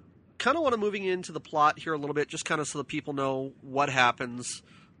 Kind of want to moving into the plot here a little bit, just kind of so that people know what happens.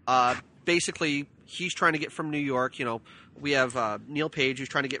 Basically, he's trying to get from New York. We have Neil Page, who's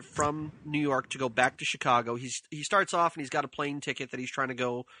trying to get from New York to go back to Chicago. He starts off and he's got a plane ticket that he's trying to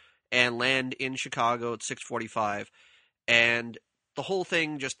go and land in Chicago at 6:45. And the whole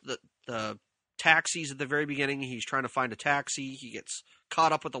thing, just the taxis at the very beginning, he's trying to find a taxi. He gets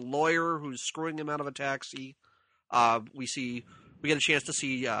caught up with a lawyer who's screwing him out of a taxi. We get a chance to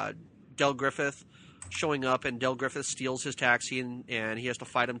see Del Griffith showing up, and Del Griffith steals his taxi, and he has to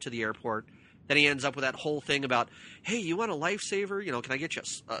fight him to the airport. Then he ends up with that whole thing about, hey, you want a lifesaver? Can I get you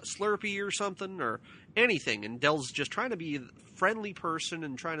a Slurpee or something or anything? And Del's just trying to be a friendly person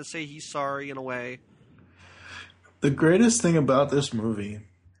and trying to say he's sorry in a way. The greatest thing about this movie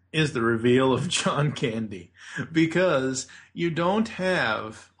is the reveal of John Candy, because you don't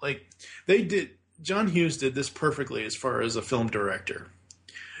have, John Hughes did this perfectly as far as a film director.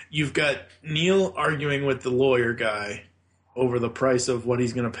 You've got Neil arguing with the lawyer guy over the price of what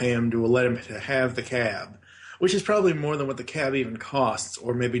he's going to pay him to let him to have the cab, which is probably more than what the cab even costs,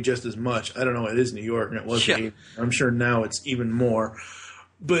 or maybe just as much. I don't know. It is New York, and it wasn't. Yeah. I'm sure now it's even more.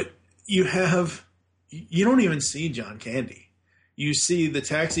 But you don't even see John Candy. You see the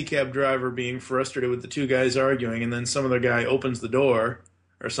taxi cab driver being frustrated with the two guys arguing, and then some other guy opens the door,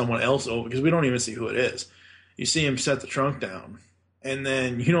 or someone else opens, because we don't even see who it is. You see him set the trunk down, And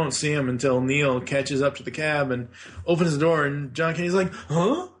then you don't see him until Neil catches up to the cab and opens the door, and John Candy's like,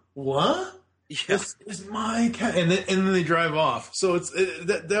 "Huh? What? Yeah. It's my cat." And then they drive off. So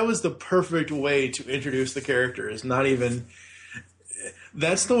that was the perfect way to introduce the character. Is not even.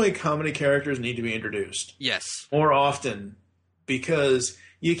 That's the way comedy characters need to be introduced. Yes. More often, because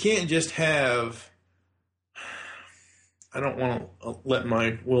you can't just have. I don't want to let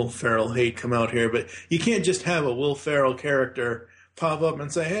my Will Ferrell hate come out here, but you can't just have a Will Ferrell character pop up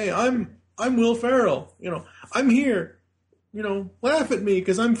and say, "Hey, I'm Will Ferrell. I'm here. Laugh at me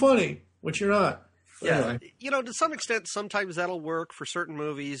because I'm funny," which you're not. Yeah. Anyway. To some extent, sometimes that'll work for certain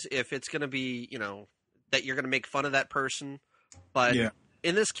movies if it's going to be, that you're going to make fun of that person. But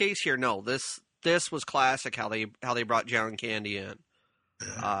in this case here, no. This was classic how they brought John Candy in.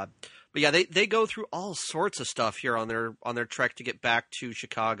 But yeah, they go through all sorts of stuff here on their trek to get back to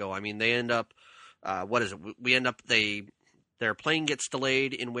Chicago. I mean, they end up, what is it? We end up their plane gets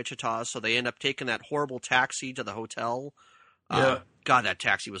delayed in Wichita, so they end up taking that horrible taxi to the hotel. God, that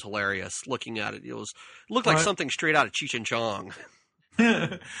taxi was hilarious. Looking at it, it looked like something straight out of Cheech and Chong.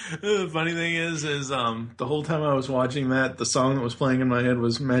 The funny thing is the whole time I was watching that, the song that was playing in my head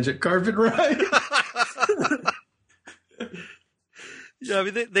was Magic Carpet Ride. Yeah, I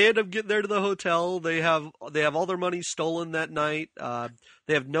mean they end up getting there to the hotel. They have all their money stolen that night.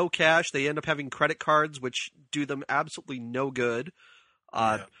 They have no cash. They end up having credit cards, which do them absolutely no good.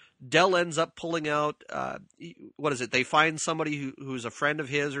 Del ends up pulling out. What is it? They find somebody who's a friend of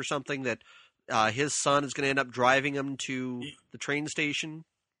his or something that his son is going to end up driving him to the train station.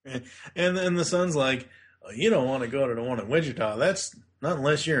 And the son's like, "You don't want to go to the one in Wichita. That's not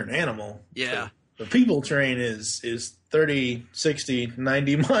unless you're an animal." Yeah. The people train is 30, 60,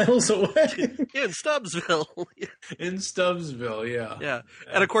 90 miles away. In Stubbsville. In Stubbsville, yeah. Yeah.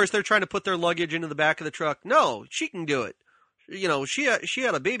 And of course they're trying to put their luggage into the back of the truck. No, she can do it. She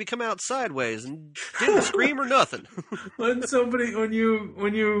had a baby come out sideways and didn't scream or nothing. When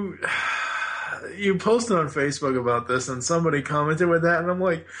you posted on Facebook about this, and somebody commented with that, and I'm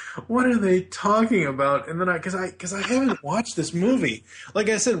like, what are they talking about? And then because I haven't watched this movie. Like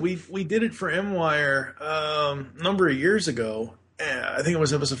I said, we did it for M-Wire a number of years ago. I think it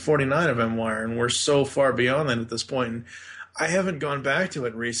was episode 49 of M-Wire, and we're so far beyond that at this point. And I haven't gone back to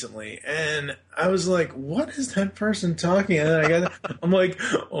it recently, and I was like, "What is that person talking?" And then I'm like,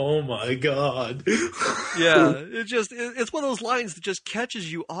 "Oh my god!" Yeah, it's one of those lines that just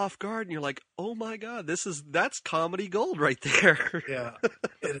catches you off guard, and you're like, "Oh my god, that's comedy gold right there." Yeah,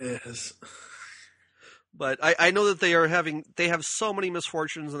 it is. But I know that they have so many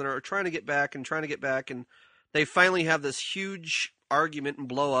misfortunes, and they're trying to get back, and they finally have this huge argument and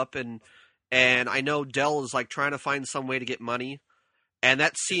blow up, and I know Del is like trying to find some way to get money. And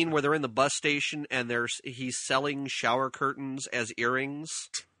that scene where they're in the bus station and he's selling shower curtains as earrings.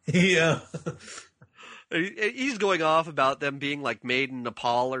 Yeah. He's going off about them being like made in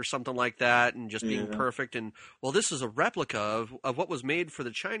Nepal or something like that and just being perfect. And, well, this is a replica of what was made for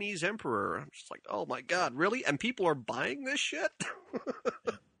the Chinese emperor. I'm just like, oh my God, really? And people are buying this shit?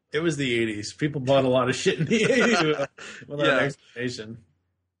 It was the 80s. People bought a lot of shit in the 80s without explanation.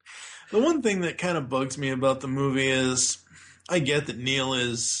 The one thing that kind of bugs me about the movie is I get that Neil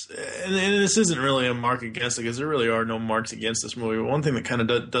is, and this isn't really a mark against it because there really are no marks against this movie, but one thing that kind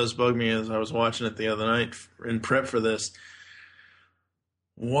of does bug me is I was watching it the other night in prep for this.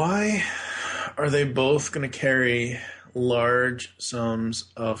 Why are they both going to carry large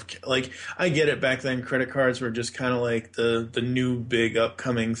sums of, like, I get it, back then credit cards were just kind of like the new big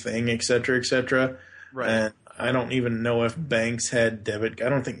upcoming thing, et cetera, et cetera. Right. And I don't even know if banks had I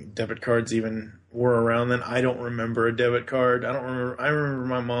don't think debit cards even were around then. I don't remember a debit card. I remember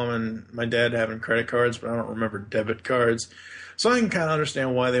my mom and my dad having credit cards, but I don't remember debit cards. So I can kind of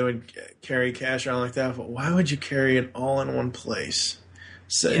understand why they would carry cash around like that, but why would you carry it all in one place?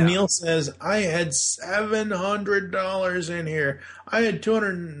 So Neil says, I had $700 in here. I had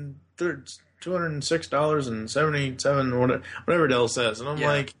 $206.77, whatever Del says. And I'm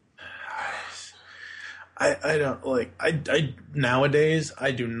like, I don't like, I nowadays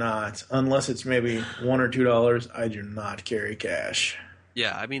I do not, unless it's maybe $1 or $2, I do not carry cash.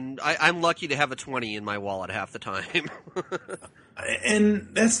 Yeah, I mean, I'm lucky to have a 20 in my wallet half the time. And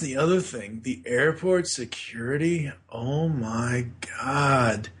that's the other thing. The airport security, oh my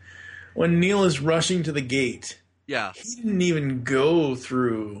God. When Neil is rushing to the gate, he didn't even go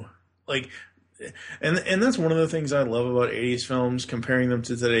through, like, And that's one of the things I love about 80s films, comparing them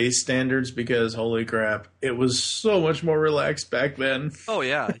to today's standards, because holy crap, it was so much more relaxed back then. Oh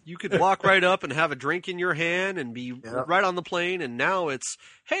yeah, you could walk right up and have a drink in your hand and be right on the plane. And now it's,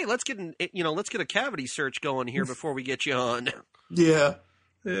 hey, let's get a cavity search going here before we get you on. Yeah.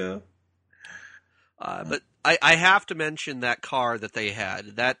 But I have to mention that car that they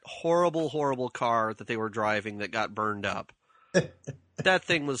had, that horrible, horrible car that they were driving that got burned up. That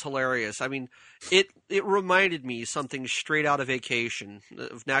thing was hilarious. I mean, it reminded me something straight out of Vacation,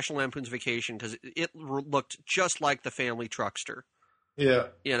 of National Lampoon's Vacation, because it looked just like the family truckster. Yeah.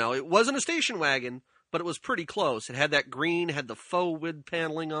 It wasn't a station wagon, but it was pretty close. It had that green, had the faux wood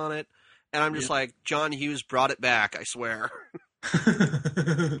paneling on it, and I'm just like, John Hughes brought it back, I swear.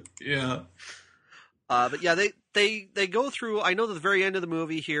 Yeah. But yeah, they go through, I know at the very end of the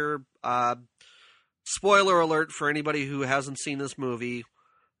movie here, spoiler alert for anybody who hasn't seen this movie,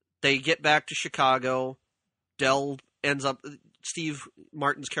 they get back to Chicago. Steve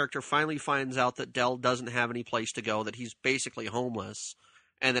Martin's character finally finds out that Dell doesn't have any place to go, that he's basically homeless,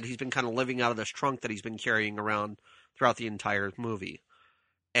 and that he's been kind of living out of this trunk that he's been carrying around throughout the entire movie.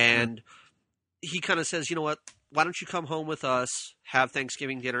 And he kind of says, you know what, why don't you come home with us, have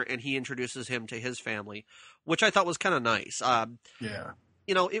Thanksgiving dinner, and he introduces him to his family, which I thought was kind of nice. Yeah.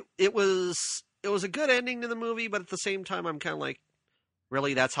 It was a good ending to the movie, but at the same time, I'm kind of like,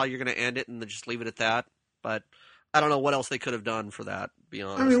 really, that's how you're going to end it, and then just leave it at that? But I don't know what else they could have done for that, to be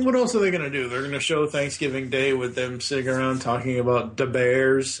honest. I mean, what else are they going to do? They're going to show Thanksgiving Day with them sitting around talking about the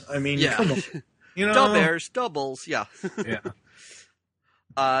Bears. I mean, come on. Da Bears, doubles, yeah.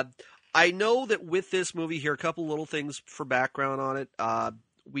 Yeah. I know that with this movie here, a couple little things for background on it.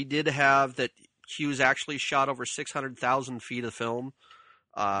 We did have that Hughes actually shot over 600,000 feet of film.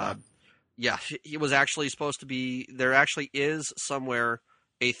 Yeah, it was actually supposed to be, there actually is somewhere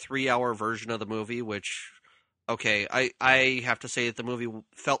a 3-hour version of the movie, which, okay, I have to say that the movie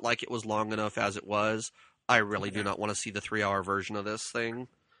felt like it was long enough as it was. I really do not want to see the 3-hour version of this thing.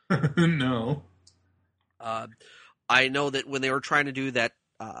 No. I know that when they were trying to do that,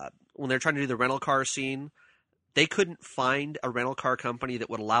 when they're trying to do the rental car scene, they couldn't find a rental car company that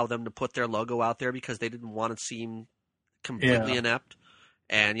would allow them to put their logo out there because they didn't want to seem completely inept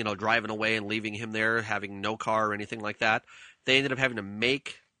and, driving away and leaving him there, having no car or anything like that. They ended up having to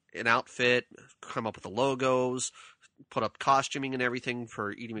make an outfit, come up with the logos, put up costuming and everything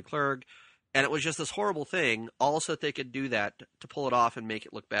for Edie McClurg. And it was just this horrible thing, all so that they could do that to pull it off and make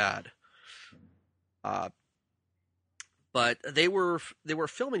it look bad. But they were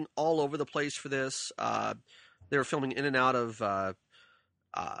filming all over the place for this. They were filming in and out of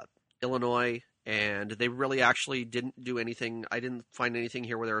Illinois, and they really actually didn't do anything. I didn't find anything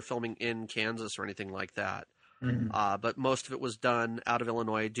here where they were filming in Kansas or anything like that. Mm-hmm. But most of it was done out of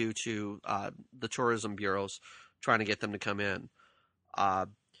Illinois due to the tourism bureaus trying to get them to come in.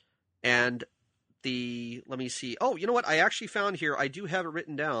 And let me see. Oh, you know what? I actually found here, I do have it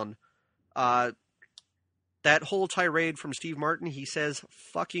written down. That whole tirade from Steve Martin, he says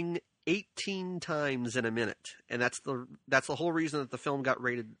fucking 18 times in a minute. And that's the whole reason that the film got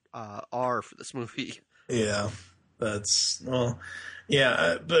rated R for this movie. Yeah. But that's not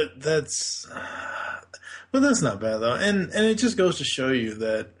bad though. And it just goes to show you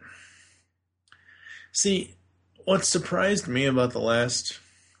that, see, what surprised me about the last,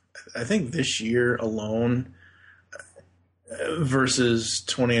 I think this year alone versus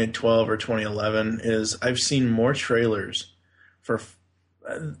 2012 or 2011 is I've seen more trailers for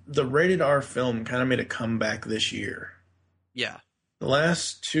the rated R film kind of made a comeback this year. Yeah. The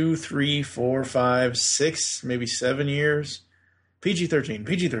last 2, 3, 4, 5, 6, maybe 7 years,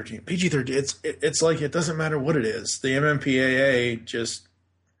 PG-13. It's like it doesn't matter what it is. The MPAA just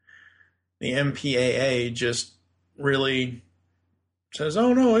really says,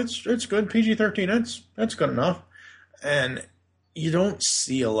 "Oh no, it's good. PG-13. That's good enough." And you don't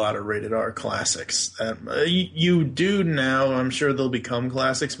see a lot of rated R classics. You do now. I'm sure they'll become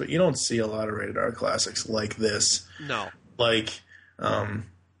classics, but you don't see a lot of rated R classics like this. No. Like,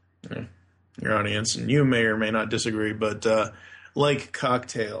 your audience, and you may or may not disagree, but like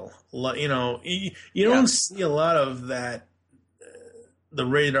Cocktail. You don't see a lot of that, the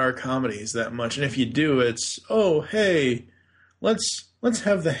rated R comedies that much. And if you do, it's, oh, hey, let's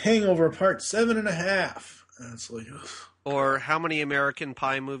have The Hangover Part 7.5. And it's like, ugh. Or how many American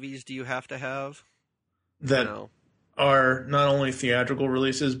Pie movies do you have to have? That are not only theatrical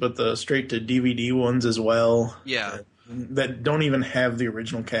releases, but the straight-to-DVD ones as well. Yeah. That don't even have the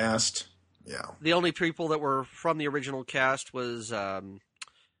original cast. Yeah. The only people that were from the original cast was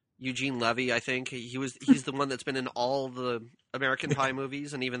Eugene Levy, I think. He's the one that's been in all the American Pie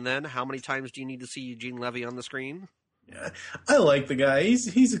movies, and even then, how many times do you need to see Eugene Levy on the screen? Yeah, I like the guy.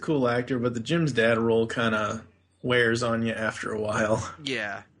 He's a cool actor, but the Jim's dad role kind of wears on you after a while.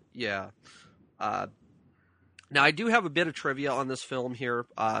 Yeah. Now, I do have a bit of trivia on this film here.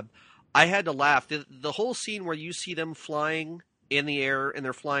 I had to laugh. The whole scene where you see them flying in the air and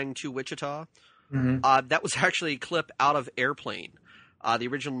they're flying to Wichita, that was actually a clip out of Airplane, the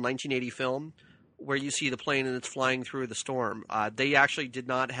original 1980 film, where you see the plane and it's flying through the storm. They actually did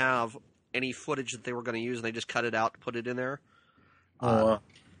not have any footage that they were going to use, and they just cut it out to put it in there.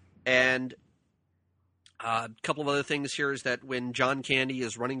 And a couple of other things here is that when John Candy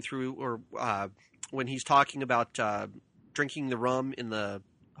is running through, or when he's talking about drinking the rum in the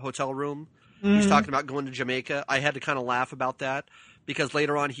hotel room, he's talking about going to Jamaica. I had to kind of laugh about that because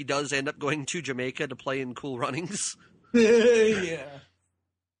later on he does end up going to Jamaica to play in Cool Runnings. Yeah.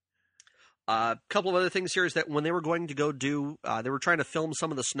 A couple of other things here is that when they were going to go do, they were trying to film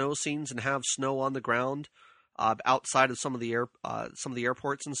some of the snow scenes and have snow on the ground outside of some of the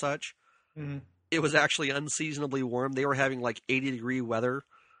airports and such. It was actually unseasonably warm. They were having like 80-degree weather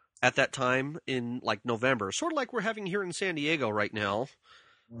at that time in like November, sort of like we're having here in San Diego right now.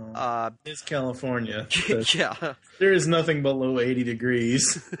 It's California. Yeah. There is nothing below 80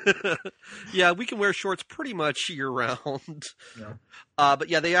 degrees. Yeah, we can wear shorts pretty much year-round. Yeah. But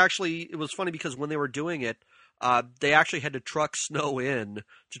yeah, it was funny because when they were doing it, they actually had to truck snow in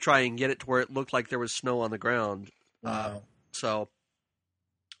to try and get it to where it looked like there was snow on the ground. Wow.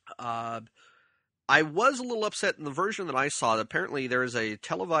 I was a little upset in the version that I saw. Apparently, there is a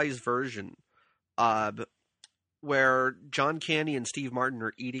televised version where John Candy and Steve Martin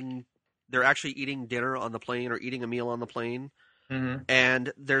are eating. They're actually eating dinner on the plane or eating a meal on the plane.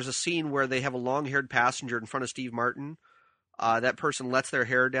 And there's a scene where they have a long-haired passenger in front of Steve Martin. That person lets their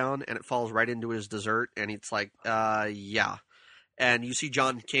hair down and it falls right into his dessert. And it's like, yeah. And you see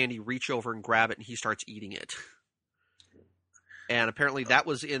John Candy reach over and grab it and he starts eating it. And apparently that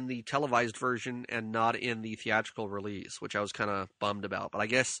was in the televised version and not in the theatrical release, which I was kind of bummed about. But I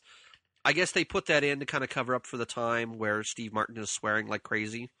guess they put that in to kind of cover up for the time where Steve Martin is swearing like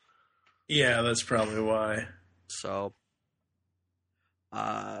crazy. Yeah, that's probably why. So,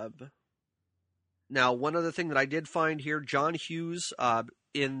 now one other thing that I did find here, John Hughes,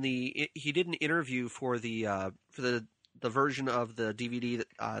 he did an interview for the version of the DVD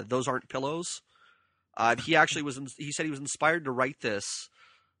that Those Aren't Pillows. He said he was inspired to write this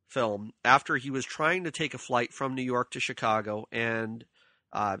film after he was trying to take a flight from New York to Chicago, and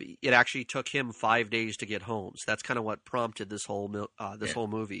it actually took him 5 days to get home. So that's kind of what prompted this whole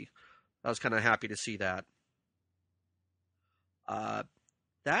movie. I was kind of happy to see that.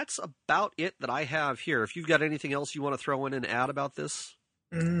 That's about it that I have here. If you've got anything else you want to throw in and add about this.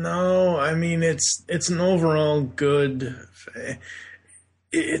 No, I mean it's an overall good.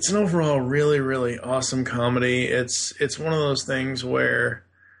 It's an overall really, really awesome comedy. It's one of those things where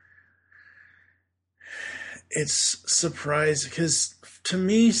it's surprising because to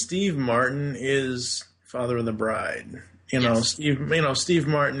me, Steve Martin is Father of the Bride. Yes. Steve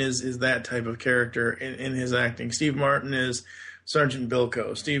Martin is that type of character in his acting. Steve Martin is Sergeant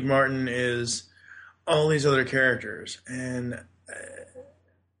Bilko. Steve Martin is all these other characters. And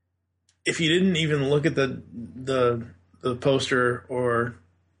if you didn't even look at the poster or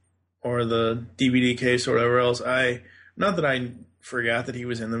the DVD case or whatever else, not that I forgot that he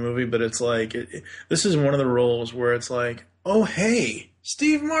was in the movie, but it's like this is one of the roles where it's like, oh hey,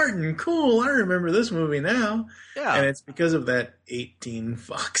 Steve Martin, cool, I remember this movie now. Yeah. And it's because of that 18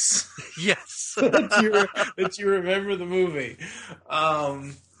 fucks. Yes. that you remember the movie.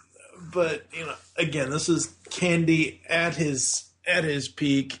 But again, this is Candy at his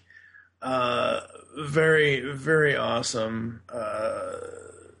peak. Very, very awesome.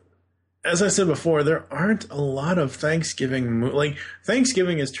 As I said before, there aren't a lot of Thanksgiving like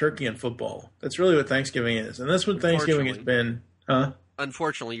Thanksgiving is turkey and football. That's really what Thanksgiving is, and that's what Thanksgiving has been. Huh?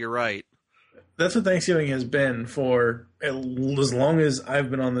 Unfortunately, you're right. That's what Thanksgiving has been for as long as I've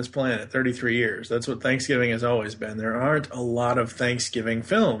been on this planet, 33 years. That's what Thanksgiving has always been. There aren't a lot of Thanksgiving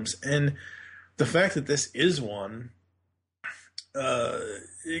films, and the fact that this is one,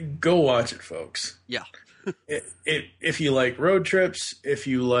 go watch it, folks. Yeah. If you like road trips, if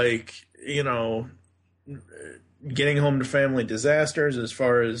you like, getting home to family disasters, as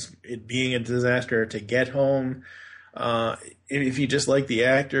far as it being a disaster to get home, if you just like the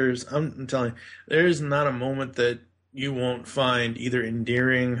actors, I'm telling you, there's not a moment that you won't find either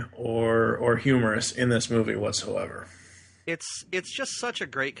endearing or humorous in this movie whatsoever. It's just such a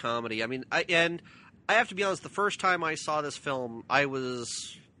great comedy. I mean, I have to be honest, the first time I saw this film, I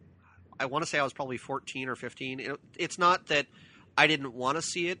was I want to say I was probably 14 or 15. It's not that I didn't want to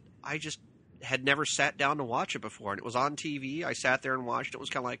see it. I just had never sat down to watch it before. And it was on TV. I sat there and watched it. It was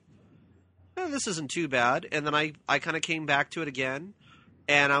kind of like, this isn't too bad. And then I kind of came back to it again.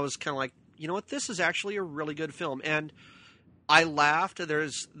 And I was kind of like, you know what? This is actually a really good film. And I laughed.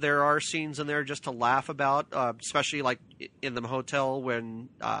 There are scenes in there just to laugh about, especially like in the hotel when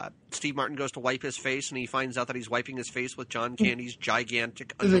Steve Martin goes to wipe his face and he finds out that he's wiping his face with John Candy's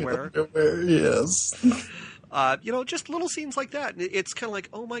gigantic underwear. Yes. Just little scenes like that. It's kind of like,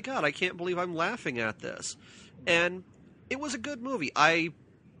 oh my God, I can't believe I'm laughing at this. And it was a good movie. I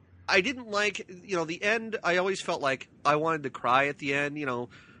didn't like, the end. I always felt like I wanted to cry at the end,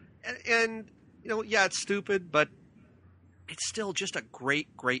 and yeah, it's stupid, but it's still just a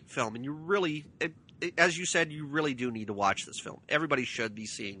great, great film. And you really, as you said, you really do need to watch this film. Everybody should be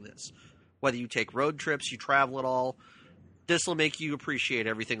seeing this. Whether you take road trips, you travel at all, this will make you appreciate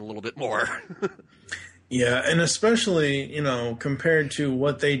everything a little bit more. Yeah, and especially, compared to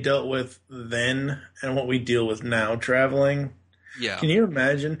what they dealt with then and what we deal with now traveling. Yeah. Can you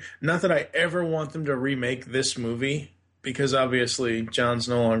imagine? Not that I ever want them to remake this movie, because obviously John's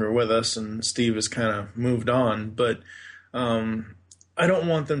no longer with us and Steve has kind of moved on, but I don't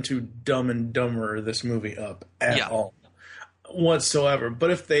want them to Dumb and Dumber this movie up at all whatsoever.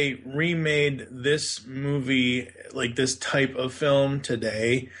 But if they remade this movie, like this type of film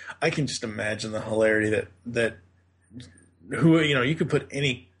today, I can just imagine the hilarity that you could put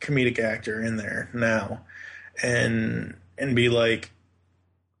any comedic actor in there now and be like,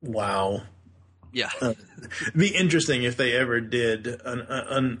 wow. Yeah. Be interesting if they ever did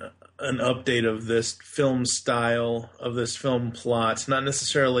an update of this film style, of this film plot. Not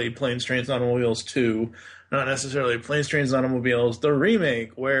necessarily Planes, Trains, and Automobiles 2, not necessarily Planes, Trains, and Automobiles, the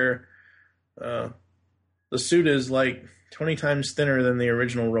remake, where the suit is like 20 times thinner than the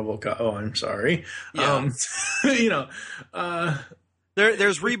original RoboCop. Oh, I'm sorry. Yeah.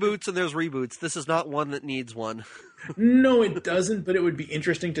 There's reboots and there's reboots. This is not one that needs one. No, it doesn't, but it would be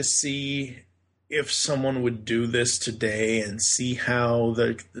interesting to see if someone would do this today and see how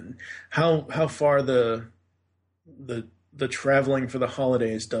far the traveling for the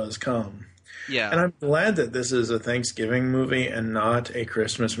holidays does come. Yeah. And I'm glad that this is a Thanksgiving movie and not a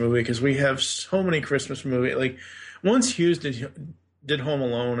Christmas movie, because we have so many Christmas movies. Like, once Hughes did Home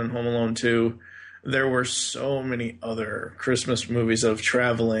Alone and Home Alone 2, there were so many other Christmas movies of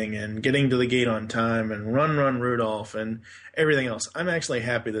traveling and getting to the gate on time and Run, Run, Rudolph and everything else. I'm actually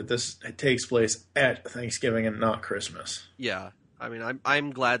happy that this takes place at Thanksgiving and not Christmas. Yeah. I mean, I'm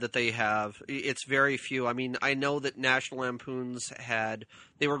glad that they have. It's very few. I mean, I know that National Lampoon's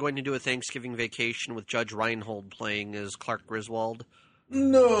they were going to do a Thanksgiving Vacation with Judge Reinhold playing as Clark Griswold.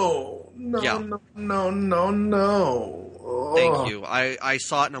 No. Yeah. No. Oh. Thank you. I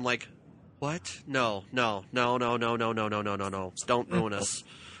saw it and I'm like, what? No. Don't ruin us.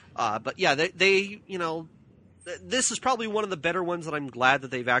 But yeah, they this is probably one of the better ones that I'm glad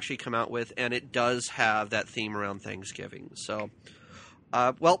that they've actually come out with, and it does have that theme around Thanksgiving. So,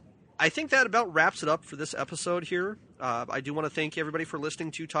 well, I think that about wraps it up for this episode here. I do want to thank everybody for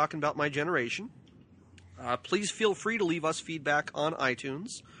listening to Talking About My Generation. Please feel free to leave us feedback on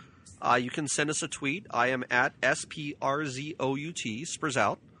iTunes. You can send us a tweet. I am at SPRZOUT,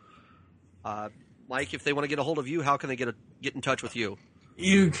 Spurzout. Mike, if they want to get a hold of you, how can they get in touch with you?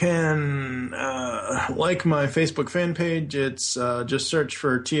 You can like my Facebook fan page. It's just search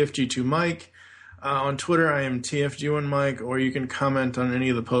for TFG2 Mike. On Twitter, I am TFG1Mike, or you can comment on any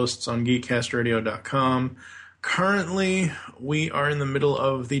of the posts on geekcastradio.com. Currently, we are in the middle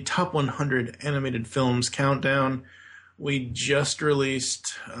of the Top 100 Animated Films Countdown. We just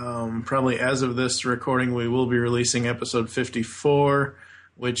released, probably as of this recording, we will be releasing episode 54,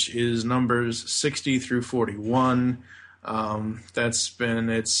 which is numbers 60 through 41.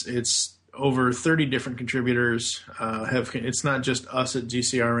 It's over 30 different contributors. It's not just us at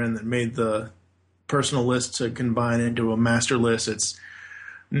GCRN that made the personal list to combine into a master list. It's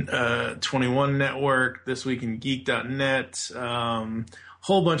 21 Network, This Week in Geek.net,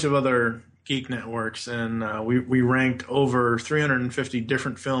 whole bunch of other geek networks, and we ranked over 350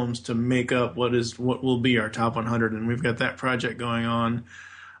 different films to make up what will be our top 100, and we've got that project going on.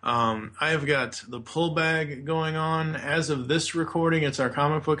 I have got the pull bag going on. As of this recording, it's our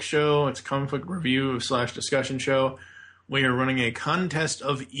comic book show. It's a comic book review / discussion show. We are running a contest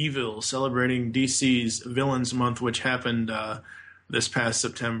of evil celebrating DC's Villains Month, which happened this past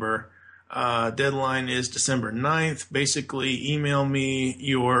September. Deadline is December 9th. Basically, email me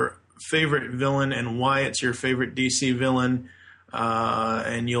your favorite villain and why it's your favorite DC villain.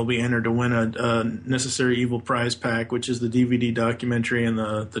 and you'll be entered to win a Necessary Evil prize pack, which is the DVD documentary and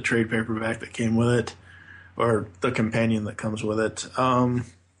the trade paperback that came with it, or the companion that comes with it.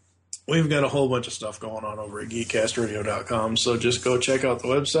 We've got a whole bunch of stuff going on over at geekcastradio.com, so just go check out the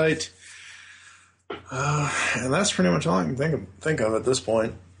website. And that's pretty much all I can think of at this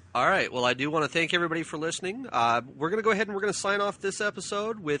point. All right. Well, I do want to thank everybody for listening. We're going to go ahead and we're going to sign off this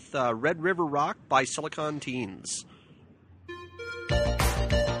episode with Red River Rock by Silicon Teens.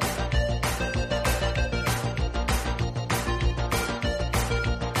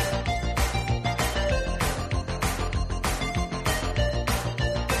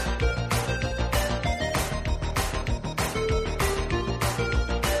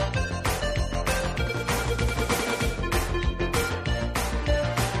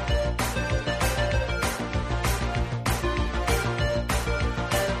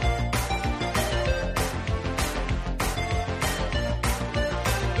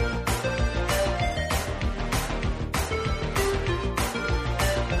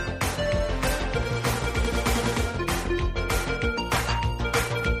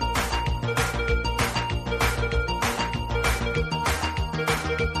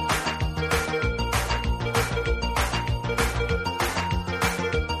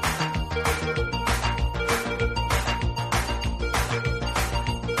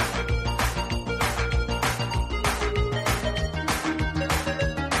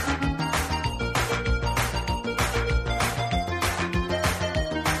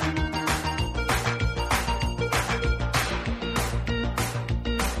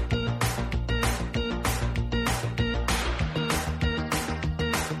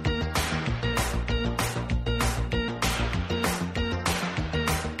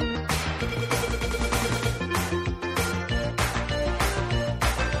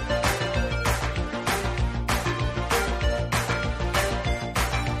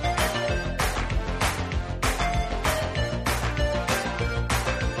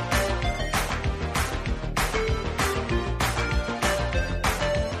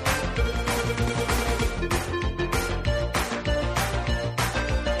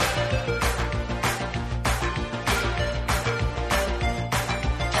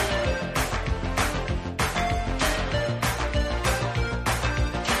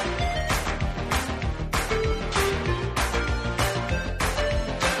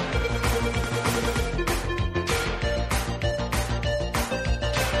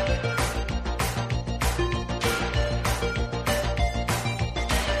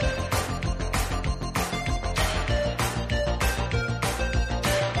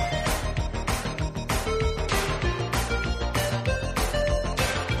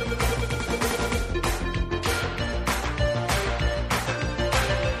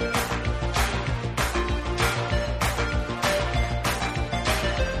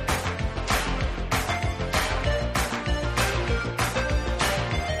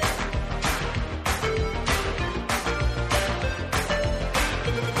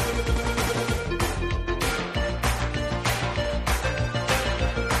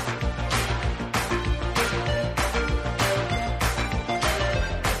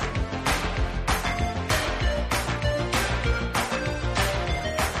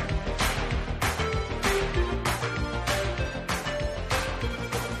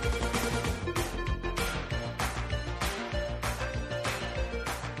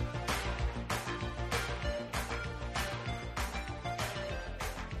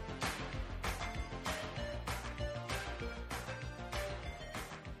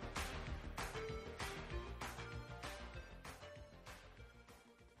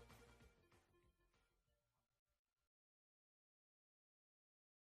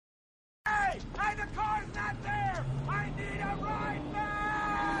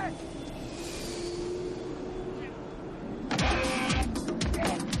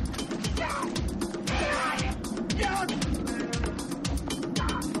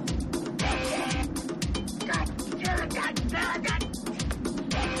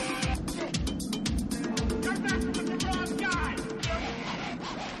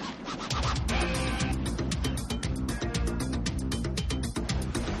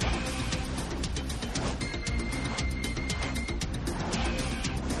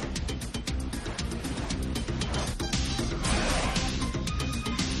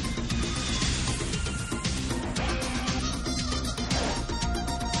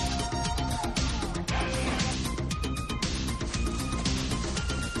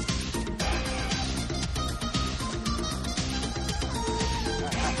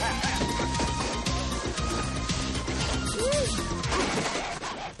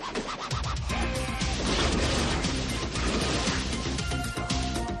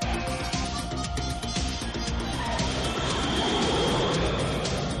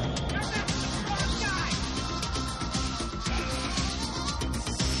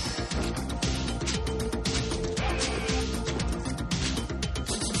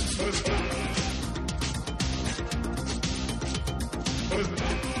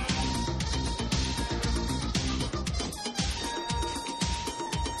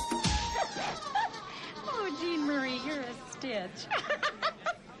 much.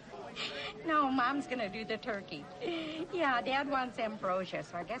 No, Mom's gonna do the turkey. Yeah, Dad wants ambrosia,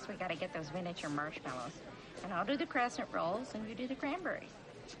 so I guess we gotta get those miniature marshmallows. And I'll do the crescent rolls, and you do the cranberries.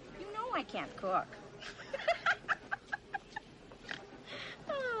 You know I can't cook.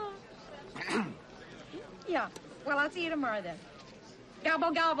 Oh. Yeah, well, I'll see you tomorrow then.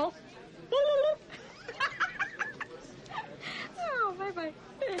 Gobble, gobble. Oh, bye-bye.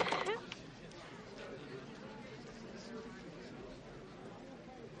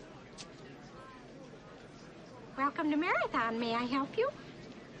 Welcome to Marathon. May I help you?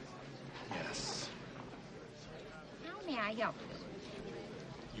 Yes. How may I help you?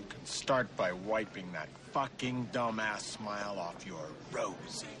 You can start by wiping that fucking dumbass smile off your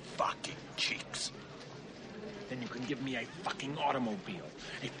rosy fucking cheeks. Then you can give me a fucking automobile,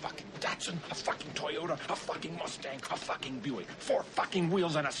 a fucking Datsun, a fucking Toyota, a fucking Mustang, a fucking Buick, 4 fucking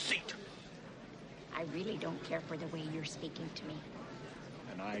wheels and a seat. I really don't care for the way you're speaking to me.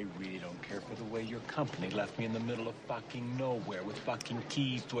 And I really don't care for the way your company left me in the middle of fucking nowhere with fucking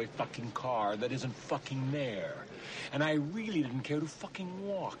keys to a fucking car that isn't fucking there. And I really didn't care to fucking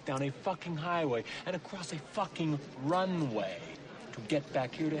walk down a fucking highway and across a fucking runway to get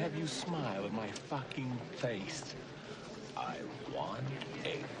back here to have you smile in my fucking face. I want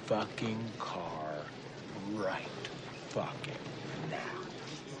a fucking car right fucking now.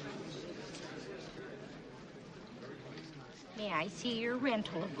 May I see your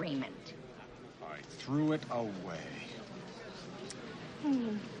rental agreement? I threw it away.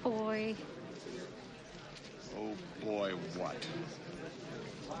 Oh, boy. Oh boy, what?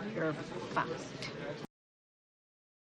 You're fucked.